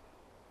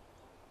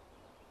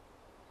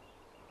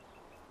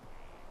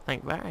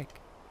 Thank Varric.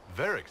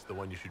 Varric's the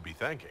one you should be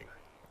thanking.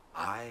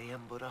 I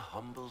am but a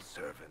humble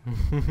servant.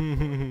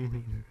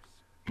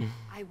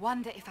 I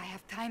wonder if I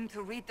have time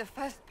to read the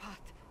first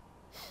part.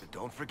 But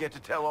don't forget to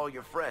tell all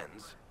your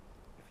friends,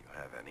 if you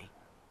have any.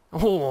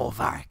 Oh,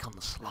 Varric on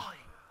the sly.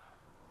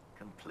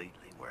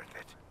 Completely worth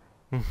it.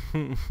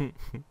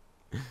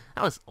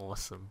 That was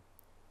awesome.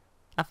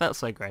 That felt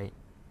so great.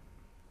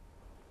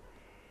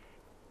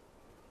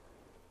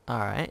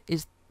 Alright,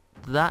 is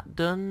that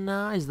done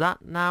now? Is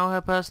that now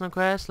her personal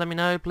quest? Let me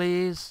know,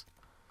 please.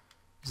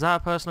 Is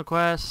that a personal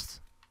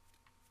quest?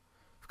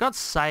 For God's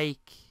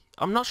sake.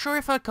 I'm not sure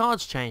if her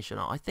card's changed or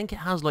not. I think it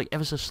has, like,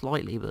 ever so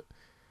slightly, but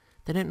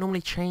they don't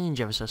normally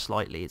change ever so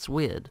slightly. It's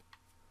weird.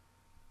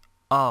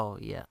 Oh,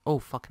 yeah. Oh,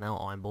 fucking hell,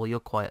 Ironball. You're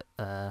quite,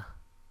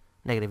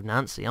 Negative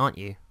Nancy, aren't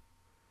you?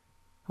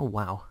 Oh,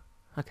 wow.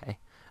 Okay.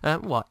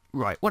 What?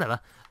 Right, whatever.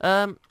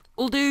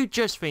 We'll do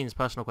Josephine's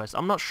personal quest.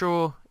 I'm not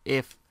sure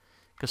if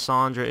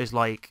Cassandra is,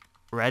 like,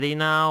 ready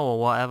now or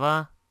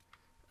whatever.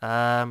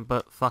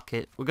 But fuck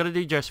it. We're gonna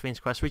do Josephine's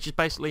quest, which is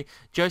basically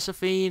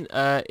Josephine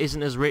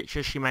isn't as rich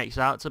as she makes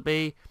out to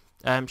be.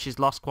 She's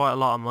lost quite a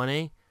lot of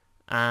money,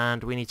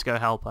 and we need to go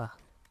help her.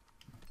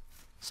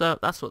 So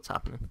that's what's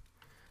happening.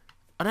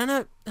 I don't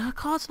know. Her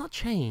card's not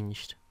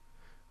changed.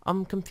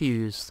 I'm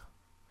confused.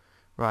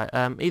 Right.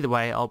 Either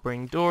way, I'll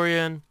bring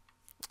Dorian.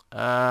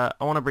 I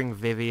want to bring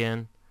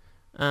Vivian,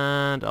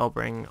 and I'll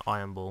bring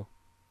Ironball.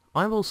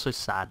 Ironball's so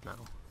sad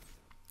now.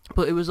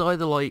 But it was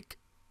either like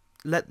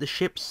let the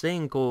ship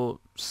sink or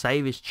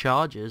save his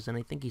charges, and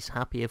I think he's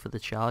happier for the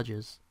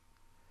charges.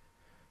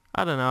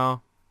 I don't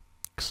know.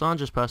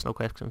 Cassandra's personal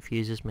quest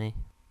confuses me.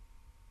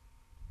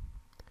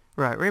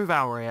 Right, we're in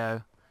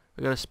Valrio.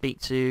 We've got to speak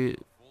to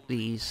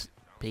these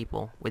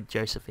people with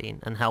Josephine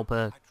and help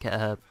her get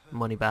her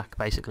money back,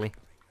 basically.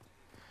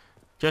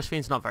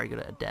 Josephine's not very good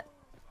at a debt.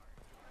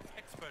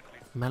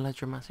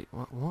 Melodramatic...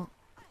 What?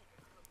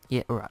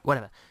 Yeah, alright,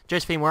 whatever.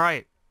 Josephine, where are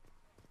you?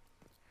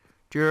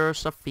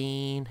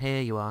 Josephine,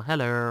 here you are.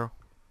 Hello.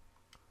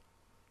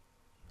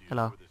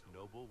 Hello. This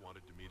noble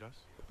wanted to meet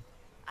us?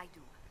 I do.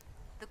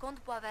 The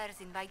Comte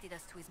Boisvert invited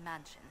us to his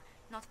mansion,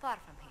 not far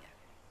from here.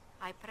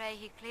 I pray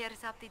he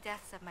clears up the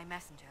deaths of my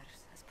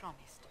messengers, as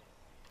promised.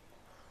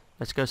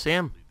 Let's go see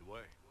him. Lead the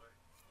way.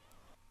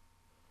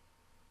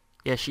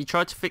 Yeah, she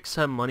tried to fix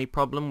her money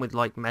problem with,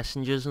 like,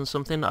 messengers and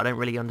something. I don't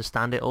really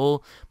understand it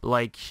all. But,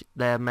 like,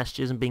 their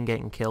messages have been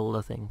getting killed,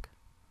 I think.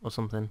 Or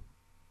something.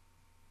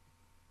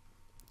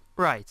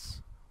 Right.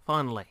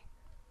 Finally.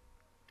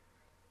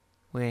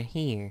 We're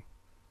here.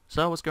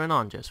 So, what's going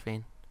on,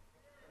 Josephine?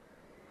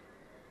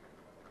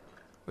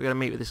 We're gonna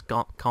meet with this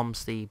Comte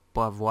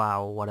Boisvert,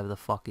 or whatever the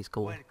fuck he's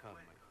called. Welcome,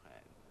 my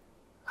friend.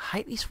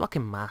 hate these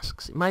fucking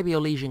masks. It may be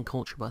Elysian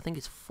culture, but I think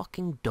it's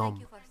fucking dumb.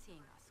 Thank you for seeing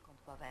us,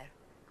 Comte Boisvert.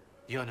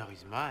 The honor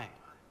is mine.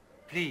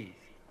 Please,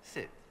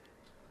 sit.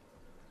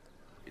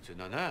 It's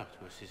an honor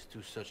to assist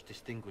two such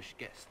distinguished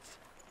guests.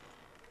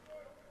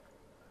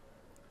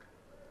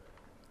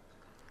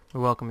 We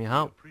welcome your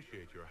help.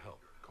 Appreciate your help,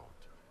 Comte.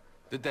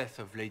 The death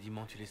of Lady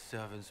Montily's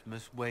servants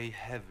must weigh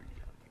heavily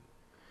on you.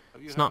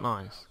 Have you It's heard not of the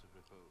nice. House of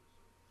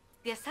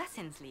Repose? The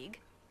Assassin's League?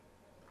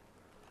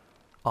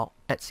 Oh,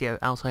 Ezio,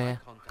 Altair,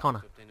 Contact Connor,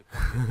 to obtain a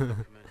copy of the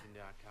document in the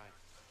archive.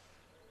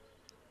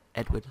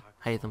 Edward,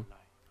 Hatham.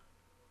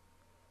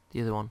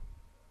 The other one.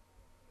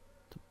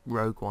 The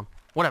rogue one.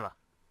 Whatever.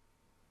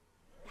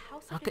 The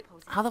House of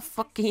Repose How the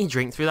fuck can you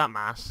drink through that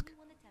mask?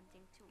 anyone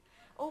attempting to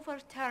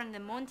overturn the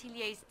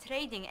Montily's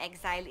trading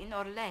exile in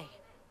Orlais.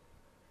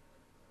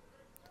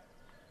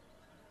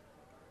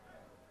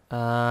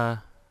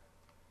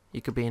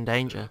 You could be in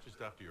danger. They're not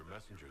just after your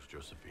messengers,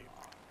 Josephine.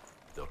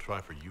 They'll try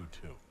for you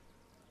too.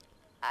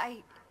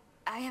 I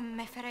am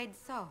afraid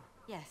so,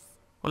 yes.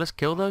 Well, let's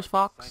kill those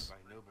fucks.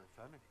 Signed by a noble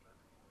family.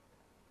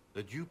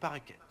 The Du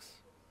Paraquets.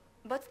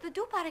 But the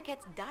Du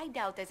Paraquets died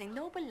out as a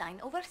noble line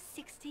over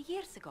 60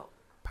 years ago.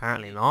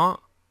 Apparently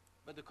not.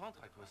 But the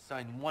contract was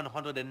signed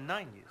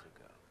 109 years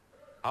ago.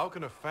 How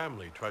can a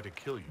family try to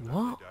kill you after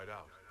What? they died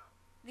out?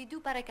 The Du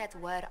Paraquets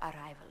were our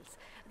rivals.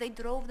 They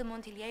drove the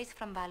Montiliers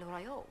from Val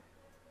Royal.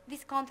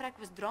 This contract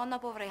was drawn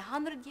up over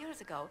 100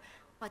 years ago,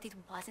 but it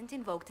wasn't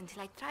invoked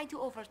until I tried to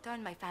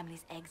overturn my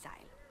family's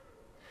exile.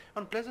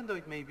 Unpleasant though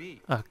it may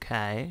be,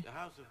 Okay. the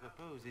House of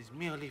Repose is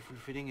merely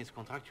fulfilling its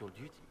contractual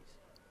duties.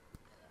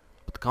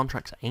 But the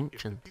contract's If the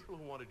ancient. people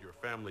who wanted your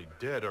family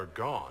dead are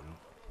gone,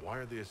 why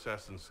are the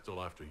assassins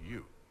still after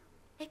you?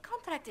 A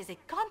contract is a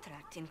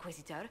contract,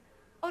 Inquisitor.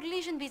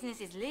 Orlesian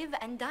businesses live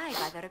and die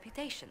by their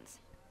reputations.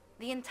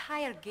 The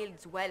entire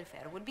guild's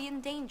welfare would be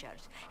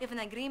endangered if an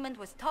agreement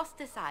was tossed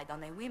aside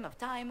on a whim of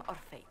time or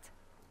fate.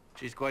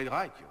 She's quite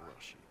right, Your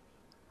Worship.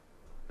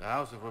 The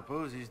House of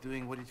Repose is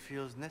doing what it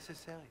feels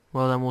necessary.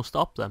 Well, then we'll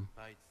stop them.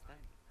 By its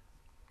standards.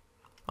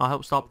 I'll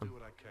help stop I'll them. do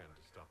what I can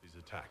to stop these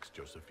attacks,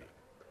 Josephine.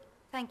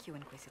 Thank you,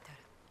 Inquisitor.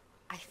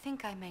 I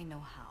think I may know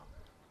how.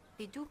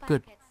 The Du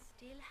Good. Paraquets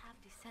still have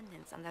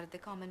descendants under the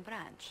common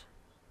branch.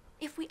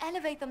 If we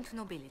elevate them to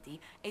nobility,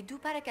 a Du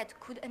Paraquet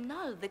could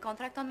annul the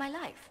contract on my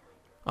life.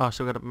 Oh,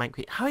 so we gotta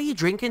make... How are you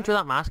drinking through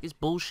that mask? It's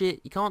bullshit.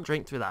 You can't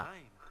drink through that.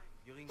 Time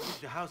during which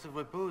the House of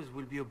Repose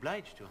will be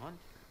obliged to hunt.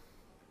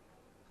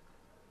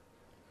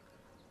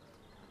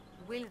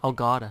 Will Oh, they?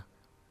 got her.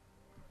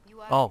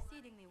 You are Oh.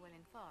 exceedingly well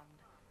informed.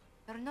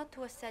 You're not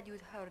to have said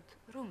you'd heard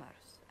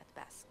rumors, at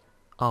best.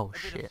 Oh, A bit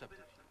of shit.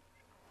 subterfuge.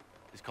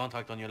 This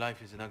contract on your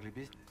life is an ugly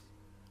business.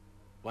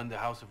 One the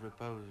House of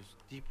Repose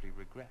deeply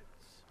regrets.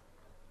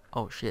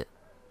 Oh, shit.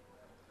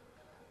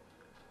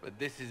 But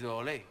this is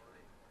Orlais.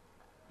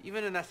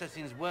 Even an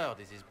assassin's word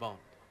is his bond.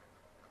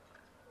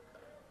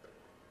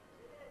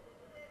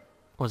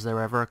 Was there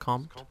ever a Does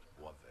comp? Comte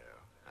Boisvert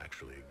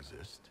actually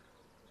exist?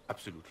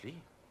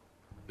 Absolutely.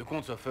 The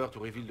Comte's offer to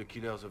reveal the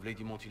killers of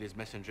Lady Montily's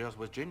messengers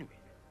was genuine.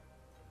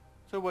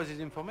 So was his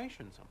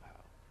information somehow.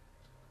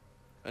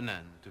 An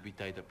end to be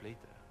tied up later.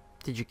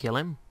 Did you kill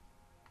him?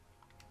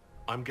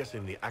 I'm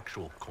guessing the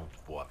actual Comte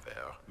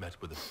Boisvert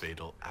met with a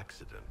fatal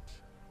accident.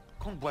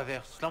 Comte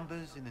Boisvert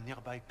slumbers in a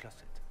nearby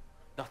closet.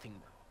 Nothing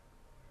more.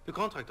 The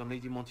contract on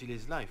Lady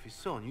Montily's life is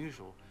so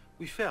unusual,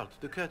 we felt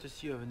the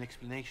courtesy of an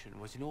explanation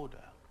was in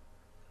order.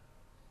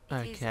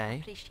 It is Okay.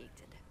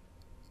 appreciated,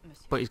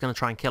 Monsieur. But he's gonna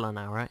try and kill her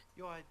now, right?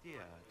 Your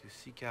idea to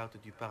seek out a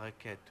Du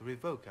Paraquet to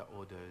revoke our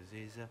orders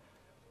is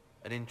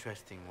an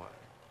interesting one.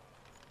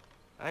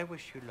 I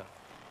wish you luck.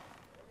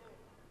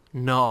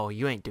 No,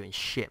 you ain't doing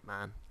shit,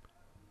 man.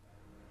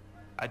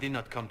 I did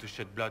not come to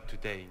shed blood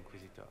today,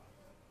 Inquisitor.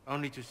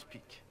 Only to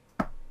speak.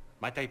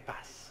 Might I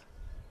pass?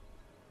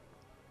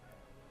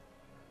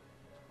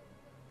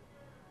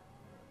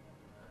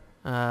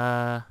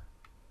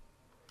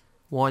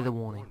 Why the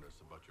warning? Warn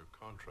us about your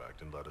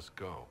contract and let us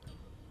go.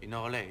 In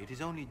Orlais, it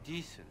is only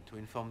decent to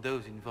inform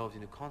those involved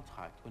in a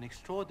contract when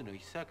extraordinary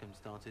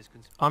circumstances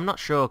conspire. I'm not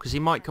sure, because he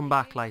might come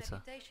back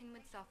later. Reputation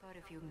would suffer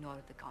if you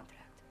ignored the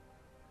contract.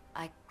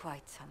 I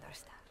quite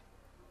understand.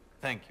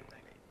 Thank you, my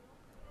lady.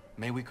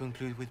 May we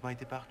conclude with my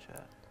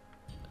departure?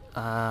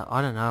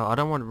 I don't know. I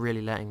don't want to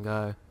really let him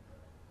go.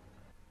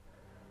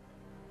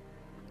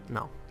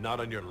 No. Not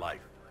on your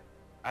life.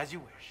 As you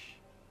wish.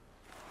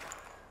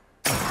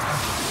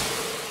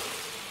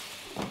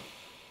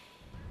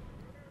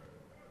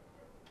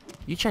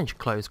 You change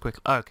clothes quick.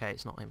 Okay,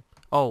 it's not him.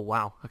 Oh,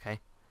 wow. Okay.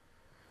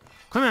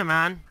 Come here,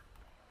 man.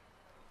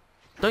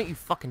 Don't you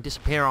fucking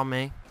disappear on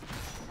me.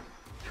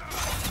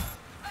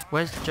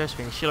 Where's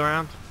Josephine? Is she still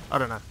around? I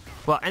don't know.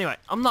 Well, anyway,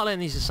 I'm not letting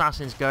these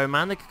assassins go,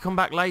 man. They could come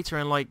back later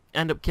and, like,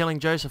 end up killing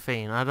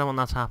Josephine. I don't want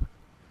that to happen.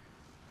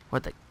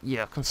 Where'd they...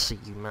 Yeah, I can see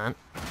you, man.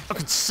 I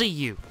can see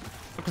you.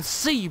 I can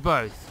see you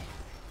both.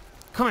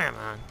 Come here,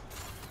 man.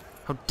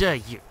 How dare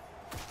you.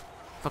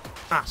 Fucking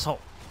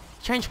asshole.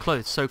 Changed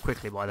clothes so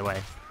quickly, by the way.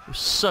 It was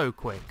so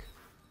quick.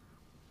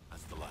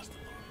 That's the last of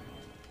them.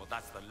 Well,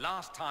 that's the the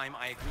last time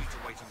I agreed to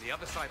wait on the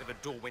other side of a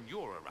door when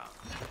you're around.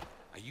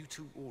 Are you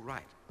two all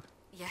right?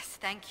 Yes,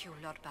 thank you,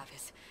 Lord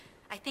Bavis.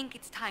 I think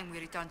it's time we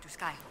return to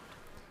Skyhold.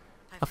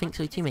 I think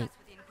so too, mate.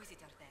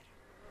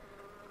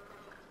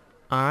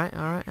 Alright.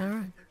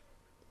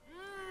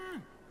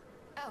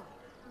 Oh,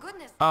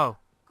 goodness. Oh.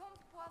 Comte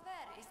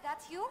Poivert, is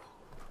that you?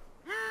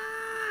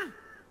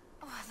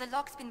 Oh, the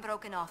lock's been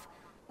broken off.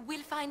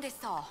 We'll find a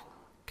saw.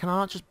 Can I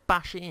not just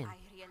bash it in? I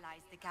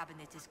realize the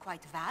cabinet is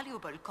quite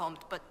valuable,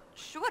 Comte, but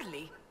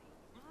surely...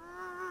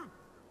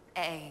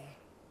 A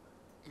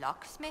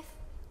locksmith,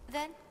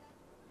 then?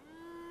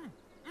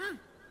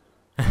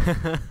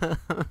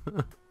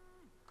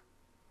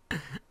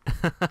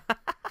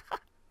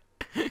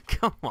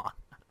 Come on.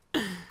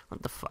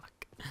 What the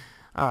fuck?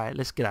 Alright,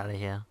 let's get out of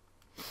here.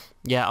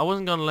 Yeah, I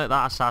wasn't going to let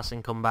that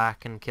assassin come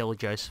back and kill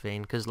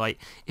Josephine, because, like,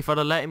 if I'd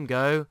have let him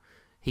go,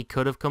 he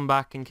could have come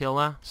back and killed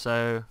her,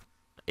 so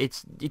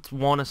it's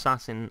one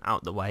assassin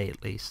out the way,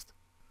 at least.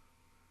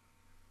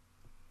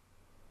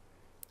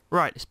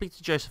 Right, let's speak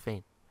to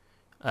Josephine.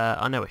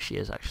 I know where she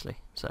is, actually.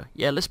 So,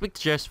 yeah, let's speak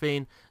to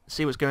Josephine and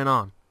see what's going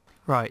on.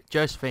 Right,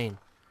 Josephine.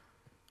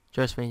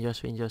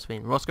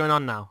 Josephine. What's going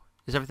on now?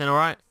 Is everything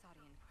alright? Sorry,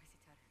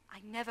 Inquisitor.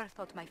 I never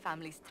thought my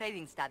family's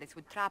trading status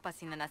would trap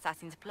us in an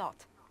assassin's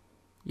plot.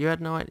 You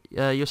had no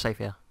idea? You're safe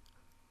here.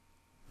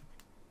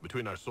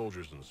 Between our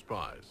soldiers and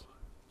spies,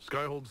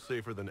 Skyhold's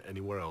safer than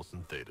anywhere else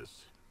in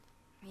Thedas.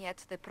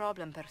 Yet the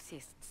problem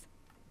persists.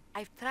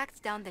 I've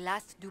tracked down the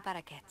last two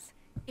parakeets.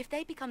 If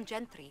they become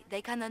gentry,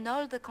 they can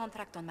annul the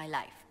contract on my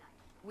life.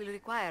 We'll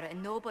require a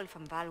noble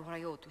from Val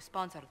Royaux to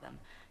sponsor them,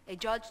 a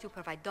judge to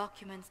provide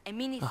documents, a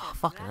minister... Oh,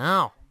 fucking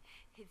hell.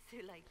 It's so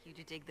like you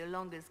to take the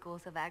longest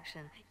course of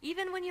action,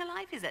 even when your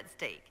life is at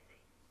stake.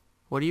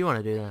 What do you want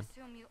to do then? I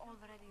assume you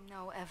already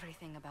know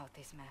everything about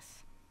this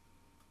mess.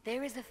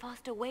 There is a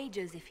faster way,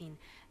 Josephine.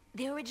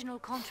 The original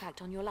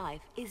contract on your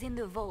life is in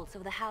the vaults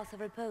of the House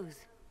of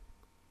Repose.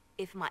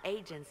 If my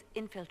agents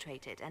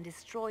infiltrate it and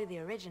destroy the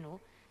original,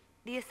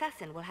 the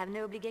assassin will have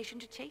no obligation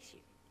to chase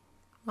you.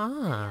 Ah.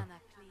 Diana,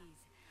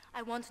 please.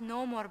 I want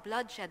no more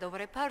bloodshed over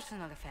a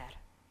personal affair.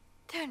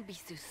 Don't be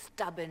so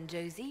stubborn,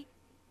 Josie.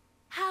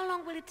 How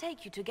long will it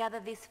take you to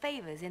gather these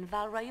favors in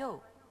Val Royaux?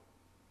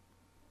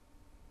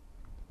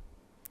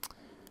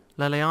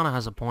 Leliana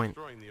has a point.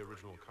 Destroying the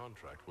original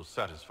contract will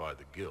satisfy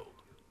the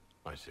guild.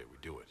 I say we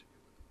do it.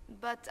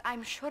 But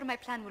I'm sure my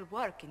plan will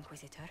work,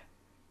 Inquisitor.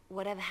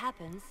 Whatever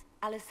happens,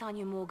 I'll assign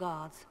you more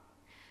guards.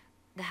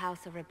 The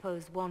House of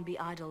Repose won't be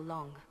idle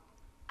long.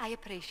 I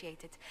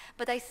appreciate it,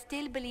 but I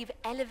still believe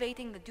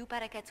elevating the deux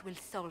paraquets will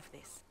solve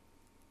this.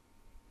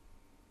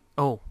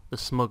 Oh, the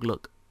smug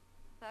look.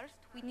 First,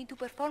 we need to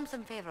perform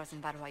some favors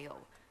in Val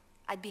Royaux.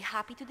 I'd be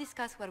happy to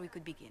discuss where we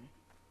could begin.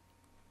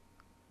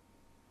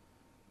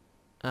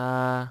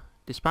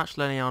 Dispatch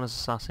Leliana's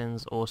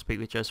assassins or speak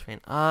with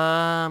Josephine.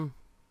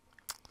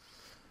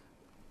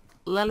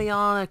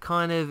 Leliana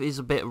kind of is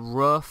a bit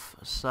rough,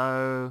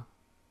 so...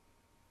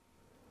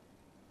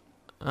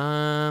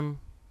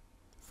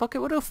 Fuck it,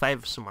 we'll do a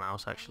favour for someone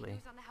else,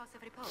 actually.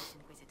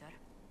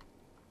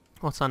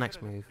 What's our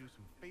next move? Do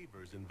some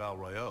favors in Val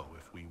Royaux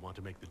if we want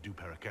to make the deux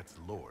paraquets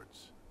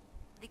lords.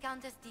 The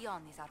Countess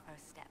Dion is our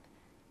first step.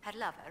 Her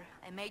lover,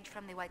 a mage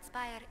from the White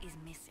Spire, is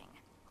missing.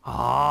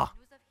 Ah.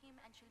 News of him,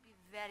 and she'll be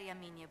very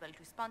amenable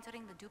to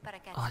sponsoring the deux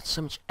paraquets. Oh, it's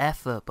so much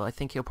effort, but I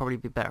think he'll probably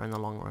be better in the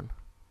long run.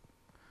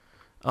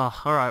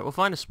 Oh, alright, we'll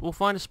find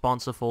a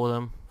sponsor for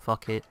them.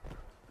 Fuck it.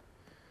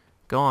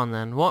 Go on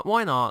then.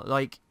 Why not?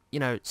 Like, you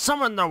know,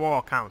 summon the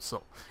War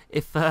Council.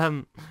 If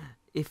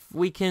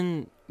we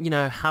can, you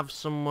know, have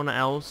someone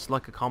else,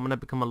 like a commoner,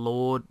 become a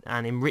lord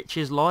and enrich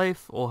his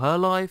life or her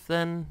life,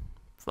 then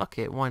fuck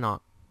it, why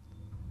not?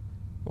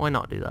 Why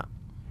not do that?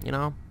 You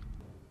know?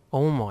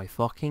 Oh my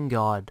fucking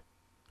god.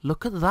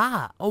 Look at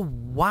that. Oh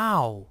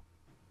wow.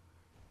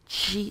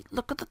 Gee,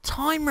 look at the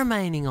time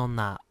remaining on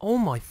that. Oh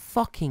my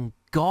fucking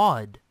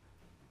god.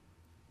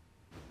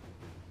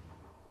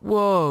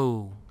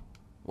 Whoa.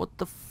 What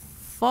the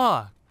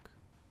fuck?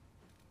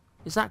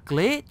 Is that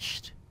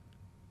glitched?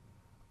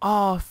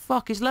 Oh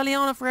fuck, is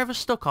Leliana forever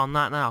stuck on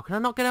that now? Can I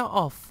not get out?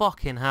 Oh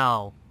fucking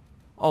hell.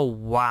 Oh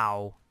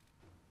wow.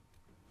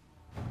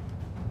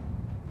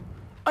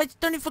 I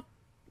don't even...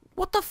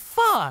 What the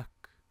fuck?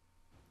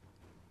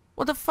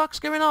 What the fuck's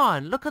going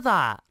on? Look at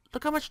that.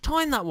 Look how much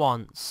time that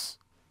wants.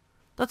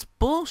 That's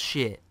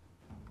bullshit.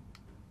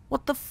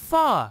 What the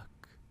fuck?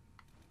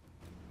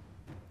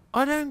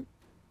 I don't...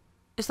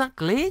 Is that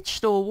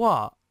glitched or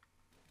what?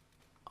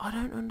 I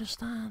don't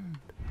understand.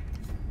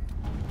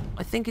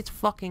 I think it's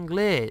fucking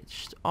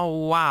glitched.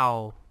 Oh,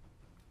 wow.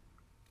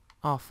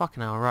 Oh,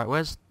 fucking hell. Right,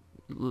 where's...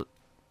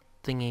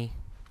 thingy?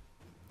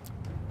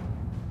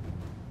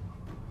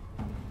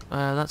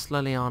 That's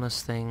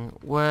Leliana's thing.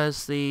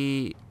 Where's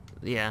the...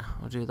 Yeah,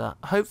 I'll do that.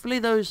 Hopefully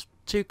those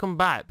two come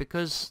back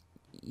because,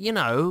 you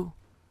know...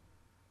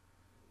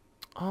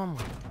 Oh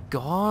my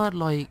god,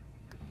 like...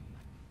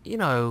 You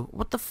know,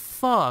 what the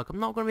fuck? I'm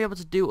not going to be able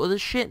to do other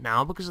shit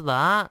now because of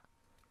that.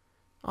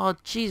 Oh,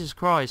 Jesus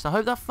Christ. I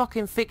hope that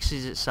fucking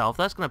fixes itself.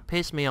 That's gonna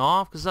piss me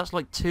off, because that's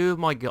like 2 of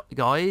my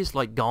guys,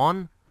 like,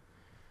 gone.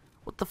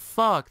 What the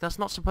fuck? That's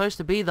not supposed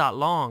to be that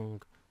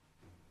long.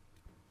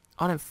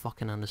 I don't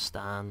fucking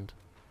understand.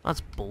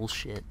 That's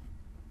bullshit.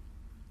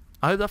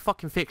 I hope that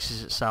fucking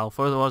fixes itself,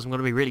 otherwise I'm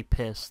gonna be really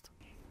pissed.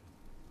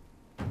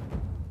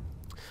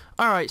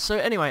 Alright, so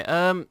anyway,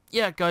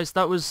 yeah, guys,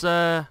 that was,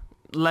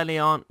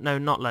 Leliana, no,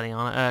 not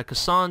Leliana,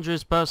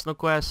 Cassandra's personal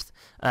quest.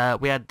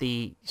 We had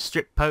the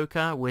strip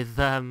poker with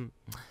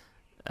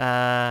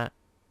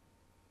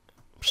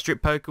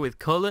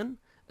Cullen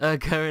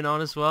going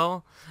on as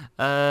well.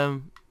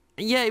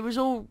 Yeah, it was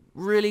all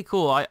really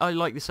cool. I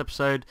like this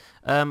episode.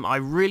 I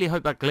really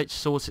hope that glitch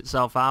sorts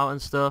itself out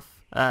and stuff.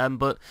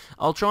 But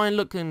I'll try and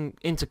look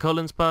into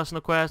Cullen's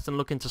personal quest and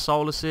look into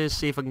Solus's,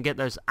 see if I can get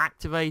those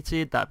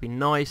activated. That'd be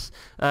nice.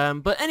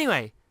 But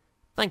anyway,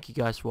 thank you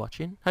guys for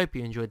watching. Hope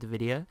you enjoyed the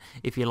video.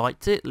 If you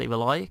liked it, leave a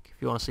like.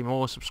 If you want to see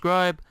more,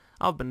 subscribe.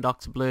 I've been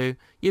Dr. Blue.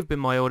 You've been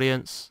my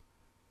audience.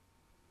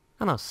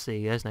 And I'll see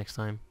you guys next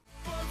time.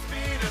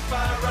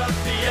 Fire up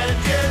the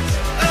engines.